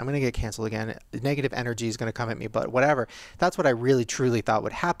again. I'm going to get canceled again. Negative energy is going to come at me, but whatever. That's what I really, truly thought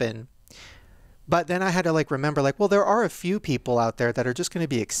would happen. But then I had to like remember, like, well, there are a few people out there that are just going to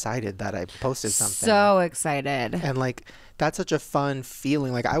be excited that I posted something. So excited. And like, that's such a fun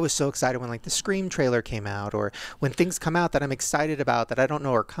feeling. Like, I was so excited when like the Scream trailer came out, or when things come out that I'm excited about that I don't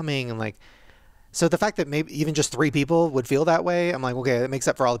know are coming. And like, So the fact that maybe even just 3 people would feel that way, I'm like, okay, that makes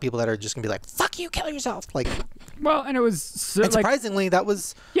up for all the people that are just gonna be like, fuck you, kill yourself. Like, well, and it was and surprisingly, that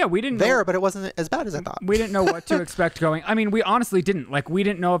was we didn't there, but it wasn't as bad as I thought. We didn't know what to expect going. I mean, we honestly didn't. Like, we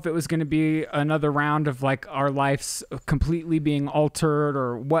didn't know if it was going to be another round of like our lives completely being altered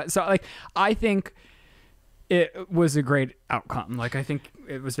or what. So like, I think it was a great outcome. Like, I think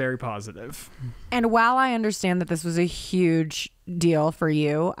it was very positive. And while I understand that this was a huge deal for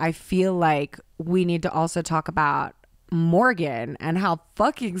you, I feel like we need to also talk about Morgan and how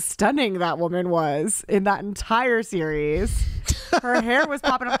fucking stunning that woman was in that entire series. Her hair was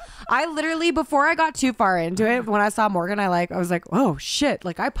popping up. I literally, before I got too far into it, when I saw Morgan, I was like, oh shit.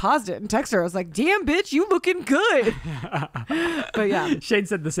 Like, I paused it and texted her. I was like, damn bitch, you looking good. But yeah. Shane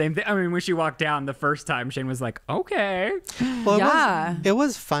said the same thing. I mean, when she walked down the first time, Shane was like, okay. Well, Yeah. it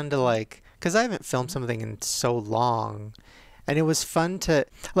was fun to like, because I haven't filmed something in so long. And it was fun to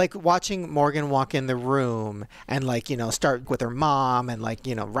like watching Morgan walk in the room and like, you know, start with her mom and like,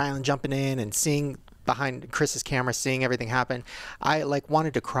 you know, Ryland jumping in and seeing behind Chris's camera, seeing everything happen. I like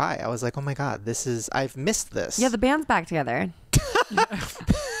wanted to cry. I was like, oh my God, I've missed this. Yeah, the band's back together.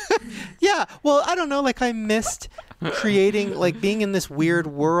 Yeah. Well, I don't know. Like I missed creating, like being in this weird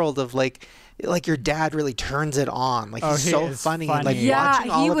world of like your dad really turns it on. Like he's so funny. And like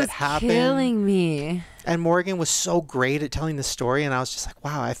watching all of it happen. He was killing me. And Morgan was so great at telling the story, and I was just like,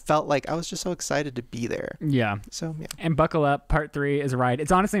 wow, I felt like I was just so excited to be there. Yeah. So, yeah. And buckle up, part 3 is a ride.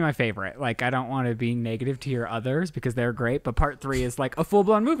 It's honestly my favorite. Like, I don't want to be negative to your others because they're great, but part 3 is like a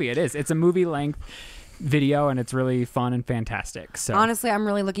full-blown movie. It is. It's a movie-length video, and it's really fun and fantastic. So honestly, I'm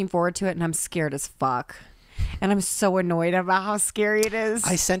really looking forward to it, and I'm scared as fuck. And I'm so annoyed about how scary it is.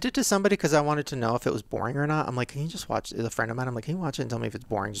 I sent it to somebody because I wanted to know if it was boring or not. I'm like, can you just watch it? A friend of mine, I'm like, can you watch it and tell me if it's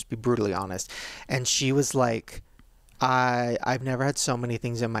boring? Just be brutally honest. And she was like, I've never had so many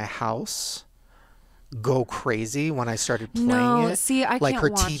things in my house go crazy when I started playing it. See, I like can't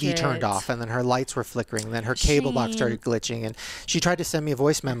her watch TV it. turned off and then her lights were flickering and then her cable box started glitching and she tried to send me a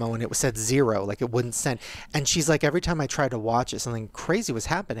voice memo and it said 0, like it wouldn't send. And she's like, every time I tried to watch it, something crazy was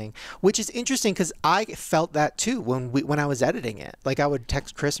happening, which is interesting because I felt that too when I was editing it. Like I would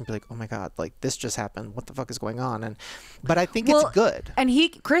text Chris and be like, oh my God, like this just happened. What the fuck is going on? But I think it's good. And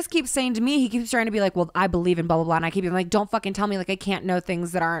Chris keeps saying to me, he keeps trying to be like, well, I believe in blah, blah, blah. And I keep being like, don't fucking tell me, like I can't know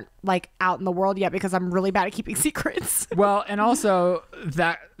things that aren't like out in the world yet because I'm really bad at keeping secrets. Well, and also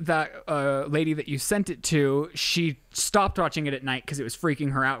that lady that you sent it to, she stopped watching it at night because it was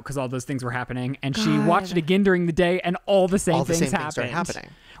freaking her out because all those things were happening, and she watched it again during the day, and all the same things started happening,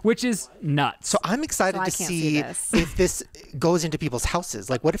 which is nuts. So I'm excited to see if this goes into people's houses.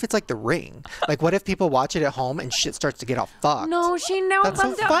 Like, what if it's like The Ring? Like, what if people watch it at home and shit starts to get all fucked? No, Shane, now That's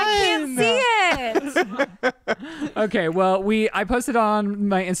I'm so bummed out. I can't see it. Okay, well, I posted on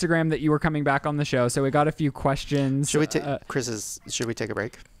my Instagram that you were coming back on the show, so we got a few questions. Should we take should we take a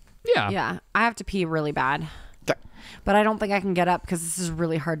break? Yeah. Yeah, I have to pee really bad. Okay. But I don't think I can get up because this is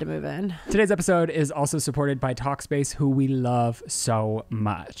really hard to move in. Today's episode is also supported by Talkspace, who we love so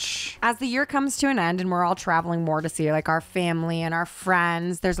much. As the year comes to an end and we're all traveling more to see like our family and our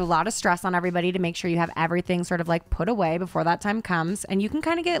friends, there's a lot of stress on everybody to make sure you have everything sort of like put away before that time comes. And you can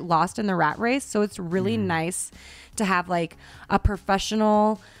kind of get lost in the rat race. So it's really nice to have like a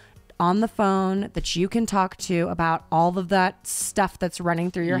professional on the phone that you can talk to about all of that stuff that's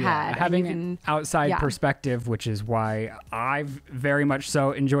running through your head. Having an outside perspective, which is why I've very much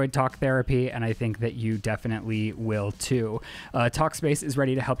so enjoyed talk therapy, and I think that you definitely will too. Talkspace is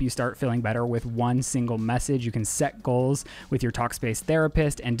ready to help you start feeling better with one single message. You can set goals with your Talkspace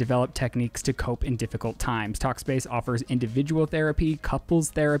therapist and develop techniques to cope in difficult times. Talkspace offers individual therapy,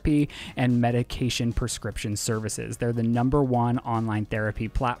 couples therapy, and medication prescription services. They're the #1 online therapy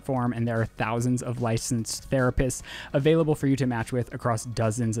platform, and there are thousands of licensed therapists available for you to match with across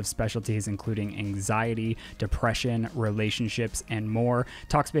dozens of specialties, including anxiety, depression, relationships, and more.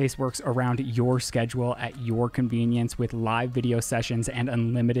 Talkspace works around your schedule at your convenience with live video sessions and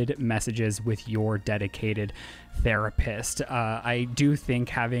unlimited messages with your dedicated therapist. I do think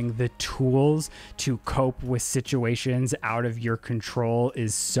having the tools to cope with situations out of your control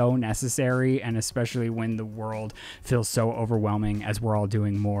is so necessary, and especially when the world feels so overwhelming as we're all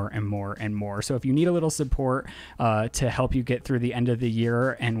doing more and more and more. So if you need a little support to help you get through the end of the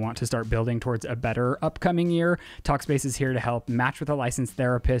year and want to start building towards a better upcoming year, Talkspace is here to help. Match with a licensed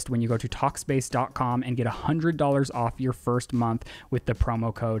therapist when you go to Talkspace.com and get $100 off your first month with the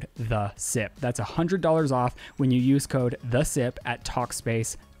promo code THESIP. That's $100 off when you use code THESIP at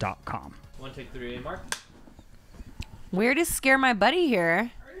Talkspace.com. 1, 2, 3, Mark. Weird to scare my buddy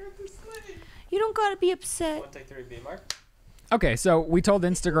here. You don't gotta be upset. 1, 2, 3, Mark. Okay, so we told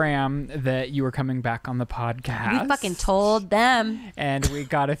Instagram that you were coming back on the podcast. We fucking told them. And we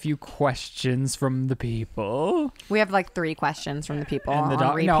got a few questions from the people. We have like 3 questions from the people And the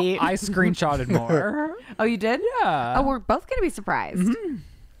on repeat. No, I screenshotted more. Oh, you did? Yeah. Oh, we're both going to be surprised.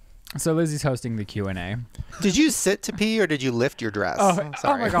 So Lizzie's hosting the Q&A. Did you sit to pee or did you lift your dress? Oh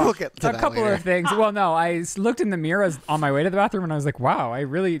Sorry. my god! We'll get to A that couple later. of things. Well, no, I looked in the mirror on my way to the bathroom, and I was like, "Wow,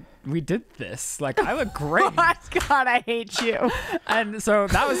 we did this. Like, I look great." Oh my God, I hate you. And so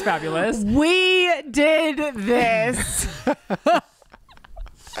that was fabulous. We did this.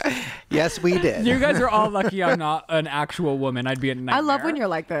 Yes, we did. You guys are all lucky I'm not an actual woman. I'd be a nightmare. I love when you're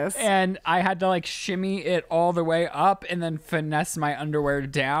like this. And I had to like shimmy it all the way up and then finesse my underwear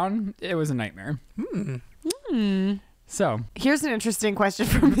down. It was a nightmare. So Here's an interesting question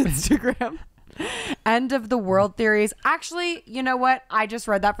from Instagram. End of the world theories. Actually, you know what? I just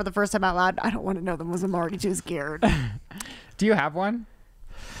read that for the first time out loud. I don't want to know them because I'm already too scared. do you have one?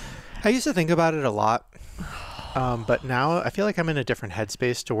 I used to think about it a lot. But now I feel like I'm in a different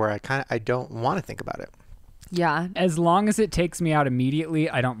headspace to where I don't want to think about it. Yeah. As long as it takes me out immediately,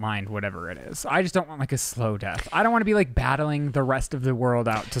 I don't mind whatever it is. I just don't want like a slow death. I don't want to be like battling the rest of the world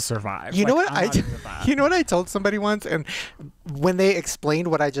out to survive. You know Like, what I'm not into that. you know what I told somebody once, and when they explained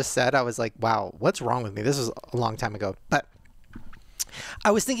what I just said, I was like, "Wow, what's wrong with me?" This was a long time ago, but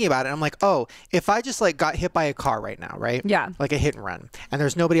I was thinking about it. I'm like, "Oh, if I just like got hit by a car right now, right? Yeah. Like a hit and run, and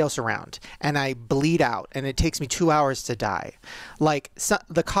there's nobody else around, and I bleed out, and it takes me 2 hours to die. Like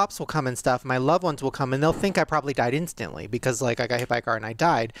the cops will come and stuff. My loved ones will come, and they'll think I probably died instantly because like I got hit by a car and I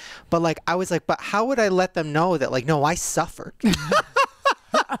died. But like I was like, but how would I let them know that like no, I suffered?"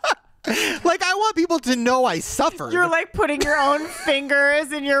 Like, I want people to know I suffered. You're like putting your own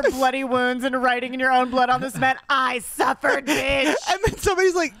fingers in your bloody wounds and writing in your own blood on the cement. I suffered, bitch. And then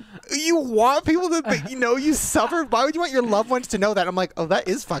somebody's like, you want people to you suffered? Why would you want your loved ones to know that? I'm like, oh, that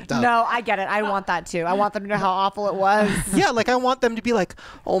is fucked up. No, I get it. I want that too. I want them to know how awful it was. Yeah, like I want them to be like,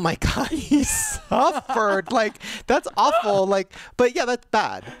 oh my God, he suffered. Like, that's awful. Like, but yeah, that's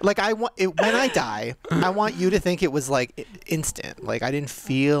bad. Like, I want it when I die, I want you to think it was like instant. Like, I didn't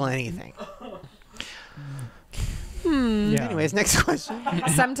feel anything. Yeah. Anyways, next question.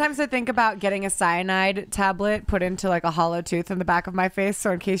 Sometimes I think about getting a cyanide tablet put into like a hollow tooth in the back of my face,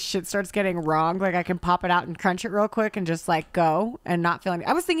 so in case shit starts getting wrong, like I can pop it out and crunch it real quick and just like go and not feel anything.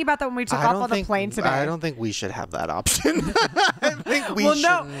 I was thinking about that when we took off on the plane today. I don't think we should have that option. I think we Well,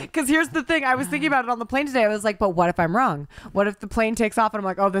 shouldn't. no, because here's the thing. I was thinking about it on the plane today. I was like, but what if I'm wrong? What if the plane takes off and I'm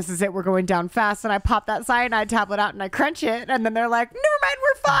like, oh, this is it. We're going down fast. And I pop that cyanide tablet out and I crunch it. And then they're like, never mind,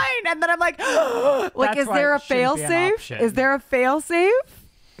 we're fine. And then I'm like, like, That's is why there it a shouldn't fail be an safe? option. Is there a fail safe?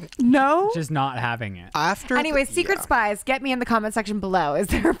 No. Just not having it. After Anyway, secret yeah. spies, get me in the comment section below. Is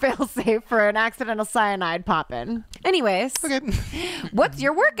there a fail safe for an accidental cyanide pop-in? Anyways, Okay. what's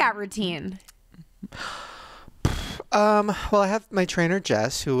your workout routine? Well, I have my trainer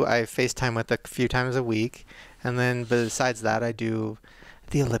Jess, who I FaceTime with a few times a week, and then besides that, I do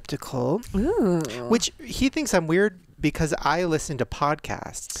the elliptical, Ooh. which he thinks I'm weird because I listen to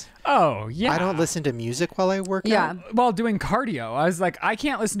podcasts. Oh, yeah. I don't listen to music while I work Yeah. out. While doing cardio, I was like, I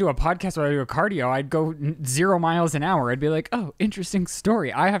can't listen to a podcast while I do a cardio. I'd go 0 miles an hour. I'd be like, oh, interesting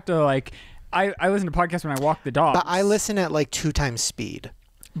story. I have to like, I listen to podcasts when I walk the dog. But I listen at like 2 times speed,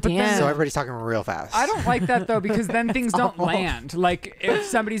 But Damn. then so everybody's talking real fast. I don't like that though, because then things don't land. Like if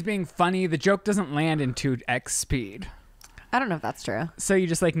somebody's being funny, the joke doesn't land in 2x speed. I don't know if that's true. So you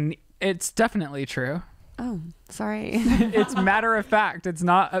just like, it's definitely true. Oh, sorry. It's matter of fact. It's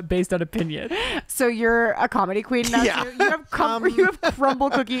not based on opinion. So you're a comedy queen now Yeah. too? You have crumble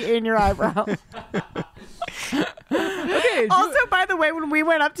cookie in your eyebrow. Okay. Also, by the way, when we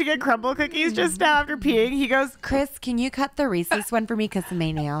went up to get crumble cookies just now after peeing, he goes, Chris, can you cut the Reese's one for me because of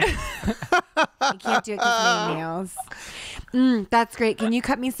my nails? I can't do it because of my nails. That's great. Can you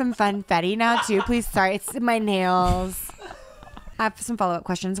cut me some funfetti now too, please? Sorry, it's my nails. I have some follow-up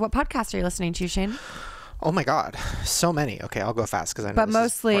questions. What podcast are you listening to, Shane? Oh my God, so many. Okay, I'll go fast because I know. But this is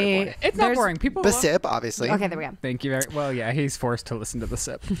mostly, boring. It's not there's- boring. People The love- Sip, obviously. Okay, there we go. Thank you very well. Yeah, he's forced to listen to the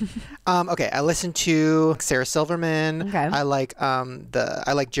sip. Okay, I listen to Sarah Silverman. Okay. I like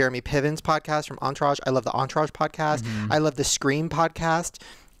I like Jeremy Piven's podcast from Entourage. I love the Entourage podcast. I love the Scream podcast.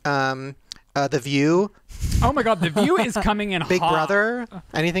 The View, Oh my God, The View is coming in Big hot. Brother.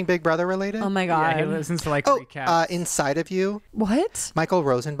 Anything Big Brother related? Oh my Yeah, God. he listens to like Oh, recaps. Inside of You, What? Michael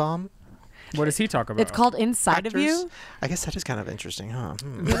Rosenbaum. What does he talk about? It's called Inside of You. I guess that is kind of interesting, huh?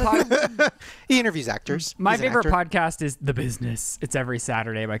 The He interviews actors. My He's an favorite actor. podcast is The Business. It's every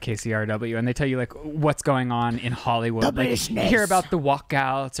Saturday by KCRW, and they tell you like what's going on in Hollywood. Like, you hear about the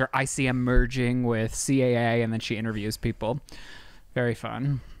walkouts or ICM merging with CAA, and then she interviews people. Very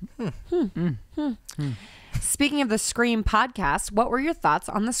fun. Speaking of the Scream podcast, what were your thoughts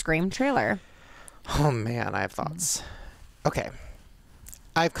on the Scream trailer? Oh man, I have thoughts. Okay.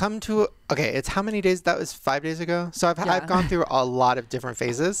 I've come to it's how many days? That was 5 days ago. So I've gone through a lot of different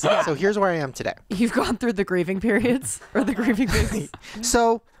phases. So here's where I am today. You've gone through the grieving periods or the grieving phases.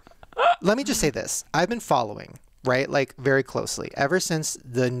 So let me just say this. I've been following, right? Like very closely. Ever since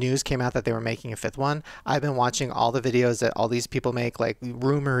the news came out that they were making a 5th one, I've been watching all the videos that all these people make, like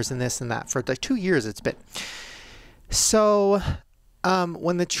rumors and this and that for like 2 years it's been. So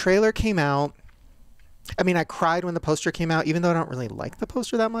when the trailer came out, I mean, I cried when the poster came out, even though I don't really like the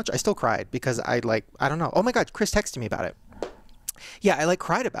poster that much. I still cried because I don't know. Oh my God, Chris texted me about it. Yeah, I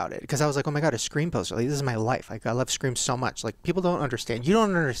cried about it because I was like, oh my God, a Scream poster. Like, this is my life. Like, I love Scream so much. Like, people don't understand. You don't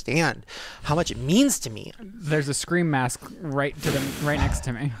understand how much it means to me. There's a Scream mask right next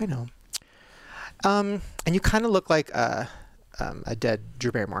to me. I know. And you kind of look like a dead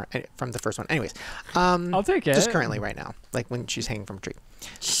Drew Barrymore from the first one. Anyways, I'll take it. Just currently right now, like when she's hanging from a tree.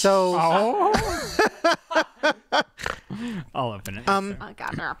 So, I'll open it. I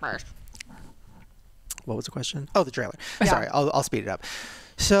got her first. What was the question? Oh, the trailer. Sorry, I'll speed it up.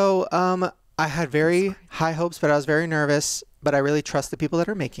 So, I had very high hopes, but I was very nervous. But I really trust the people that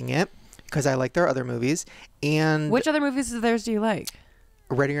are making it because I like their other movies. And Which other movies of theirs do you like?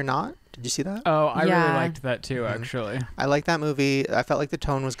 Ready or Not? Did you see that? Oh, I really Yeah. liked that too, actually. I like that movie. I felt like the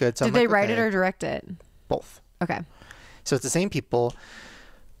tone was good. So Did they write it or direct it? both? Okay. So it's the same people.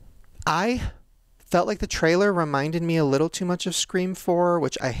 I felt like the trailer reminded me a little too much of Scream 4,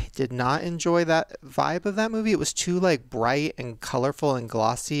 which I did not enjoy that vibe of that movie. It was too bright and colorful and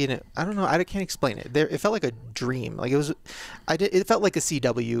glossy, and I don't know. I can't explain it. It felt like a dream. Like it felt like a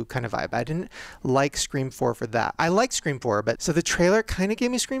CW kind of vibe. I didn't like Scream 4 for that. I like Scream 4, but so the trailer kind of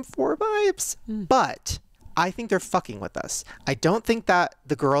gave me Scream 4 vibes, but I think they're fucking with us. I don't think that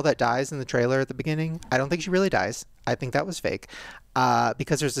the girl that dies in the trailer at the beginning, I don't think she really dies. I think that was fake.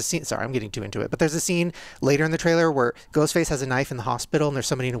 Because there's a scene, sorry, I'm getting too into it, but there's a scene later in the trailer where Ghostface has a knife in the hospital and there's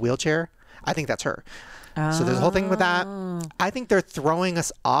somebody in a wheelchair. I think that's her. So there's a whole thing with that. I think they're throwing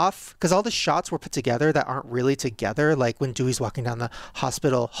us off because all the shots were put together that aren't really together. Like when Dewey's walking down the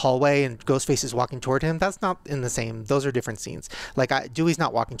hospital hallway and Ghostface is walking toward him. That's not in the same. Those are different scenes. Dewey's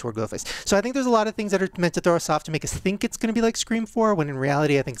not walking toward Ghostface. So I think there's a lot of things that are meant to throw us off to make us think it's going to be like Scream 4 when in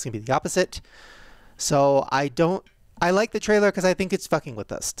reality I think it's going to be the opposite. So I like the trailer because I think it's fucking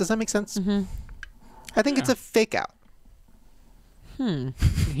with us. Does that make sense? Mm-hmm. I think it's a fake out.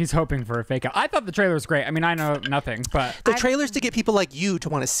 He's hoping for a fake out. I thought the trailer was great. I mean, I know nothing, but The trailer's to get people like you to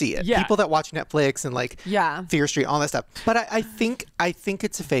want to see it. Yeah. People that watch Netflix and Yeah. Fear Street, all that stuff. But I think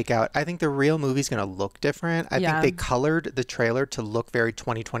it's a fake out. I think the real movie's going to look different. I think they colored the trailer to look very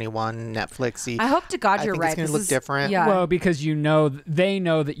 2021 Netflixy. I hope to God you're think right. it's going to This look is- different. Yeah. well, because they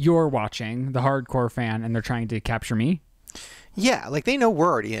know that you're watching, the hardcore fan, and they're trying to capture me. Yeah, they know we're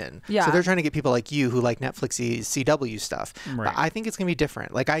already in. Yeah. So they're trying to get people like you who like Netflixy CW stuff. Right. But I think it's going to be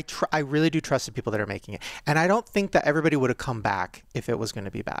different. I really do trust the people that are making it. And I don't think that everybody would have come back if it was going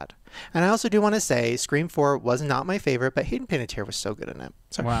to be bad. And I also do want to say Scream 4 was not my favorite, but Hayden Panettiere was so good in it.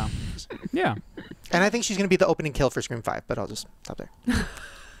 So, Wow. Yeah. And I think she's going to be the opening kill for Scream 5, but I'll just stop there.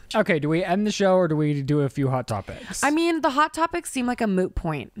 Okay, do we end the show or do we do a few hot topics? I mean, the hot topics seem like a moot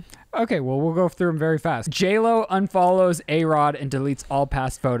point. Okay, well, we'll go through them very fast. J-Lo unfollows A-Rod and deletes all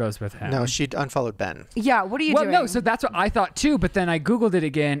past photos with him. No, she unfollowed Ben. Yeah, what are you Well, doing? no, so that's what I thought too, but then I Googled it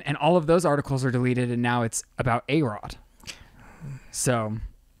again and all of those articles are deleted and now it's about A-Rod. So...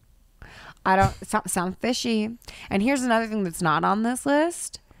 I don't sound fishy. And here's another thing that's not on this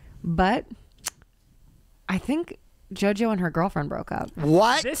list, but I think JoJo and her girlfriend broke up.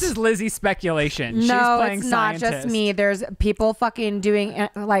 What? This is Lizzie's speculation. She's No, playing it's scientist. not just me. There's people fucking doing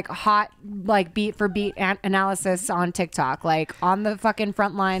hot beat for beat analysis on TikTok. On the fucking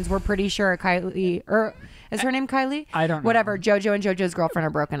front lines, we're pretty sure Kylie is her name Kylie? I don't know. Whatever. JoJo and JoJo's girlfriend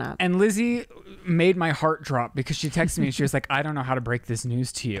are broken up. And Lizzie made my heart drop because she texted me and she was like, I don't know how to break this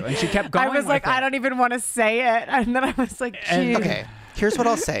news to you. And she kept going. I was like, with it. I don't even want to say it. And then I was like, And- geez. Okay, here's what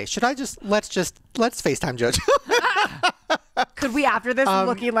I'll say. Let's FaceTime JoJo. Could we after this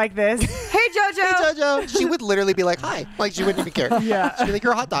looking like this? Hey JoJo. Hey, JoJo. She would literally be like, hi. Like, she wouldn't even care. Yeah. She'd be like,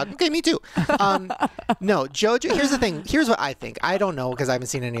 you're a hot dog. Okay, me too. No, JoJo, here's the thing. Here's what I think. I don't know because I haven't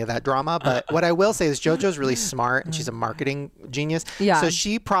seen any of that drama, but what I will say is JoJo's really smart and she's a marketing genius. Yeah. So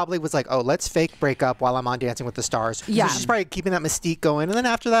she probably was like, oh, let's fake break up while I'm on Dancing with the Stars. Yeah. So she's probably keeping that mystique going. And then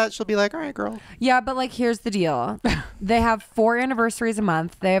after that, she'll be like, all right, girl. Yeah, but like, here's the deal. They have 4 anniversaries a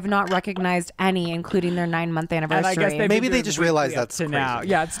month. They have not recognized any, including their 9-month anniversary. And I guess they've Maybe been they doing just weekly realized up that's to now.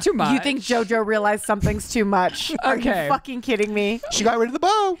 crazy. Yeah, it's too much. You think JoJo realized something's too much? Are Okay. you fucking kidding me? She got rid of the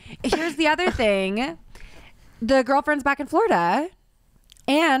bow. Here's the other thing. The girlfriend's back in Florida.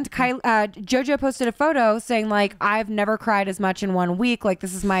 And JoJo posted a photo saying, like, I've never cried as much in 1 week. Like,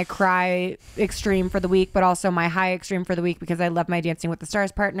 this is my cry extreme for the week, but also my high extreme for the week because I love my Dancing with the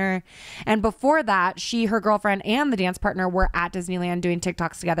Stars partner. And before that, her girlfriend, and the dance partner were at Disneyland doing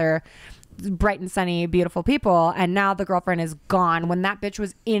TikToks together. Bright and sunny, beautiful people. And now the girlfriend is gone when that bitch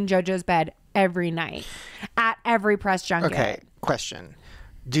was in JoJo's bed every night at every press junket. Okay, question.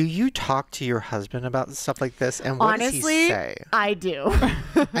 Do you talk to your husband about stuff like this? And what does he Honestly, say? I do.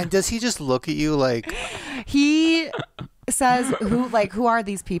 And does he just look at you like, He says, who are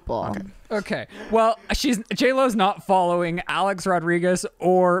these people? Okay. Well, J-Lo's not following Alex Rodriguez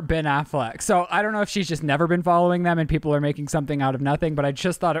or Ben Affleck. So I don't know if she's just never been following them and people are making something out of nothing, but I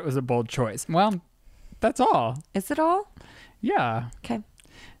just thought it was a bold choice. Well, that's all. Is it all? Yeah. Okay.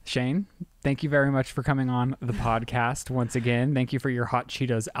 Shane, thank you very much for coming on the podcast once again. Thank you for your Hot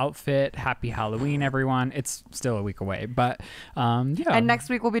Cheetos outfit. Happy Halloween, everyone. It's still a week away, but yeah. And next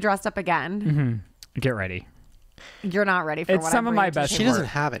week we'll be dressed up again. Get ready. You're not ready for It's what some I'm of my bringing to best the she table. doesn't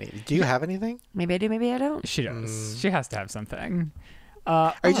have any. Do you have anything? Maybe I do, maybe I don't. She does. She has to have something.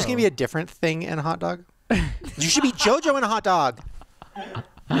 Are you just going to be a different thing in a hot dog? You should be JoJo in a hot dog.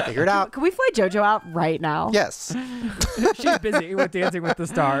 Figure it out. Can we fly JoJo out right now? Yes. She's busy with Dancing with the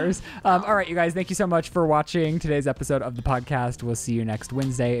Stars. All right, you guys, thank you so much for watching today's episode of the podcast. We'll see you next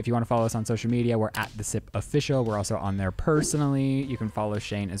Wednesday. If you want to follow us on social media, we're at The Sip Official. We're also on there personally. You can follow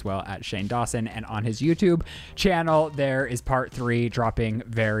Shane as well at Shane Dawson. And on his YouTube channel, there is part 3 dropping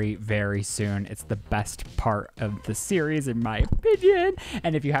very, very soon. It's the best part of the series, in my opinion.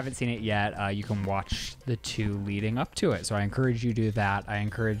 And if you haven't seen it yet, you can watch the 2 leading up to it. So I encourage you to do that. I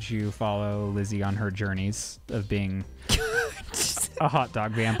encourage you follow Lizzie on her journeys of being a hot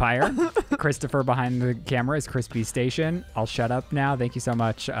dog vampire. Christopher behind the camera is Crispy Station. I'll shut up now. Thank you so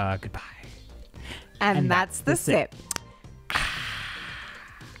much. Goodbye. And that's the sip.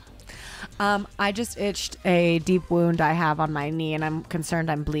 I just itched a deep wound I have on my knee, and I'm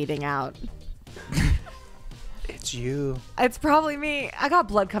concerned I'm bleeding out. It's you. It's probably me. I got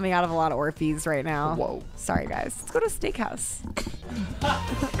blood coming out of a lot of orifices right now. Whoa. Sorry, guys. Let's go to a steakhouse.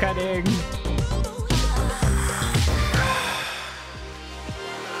 Cutting.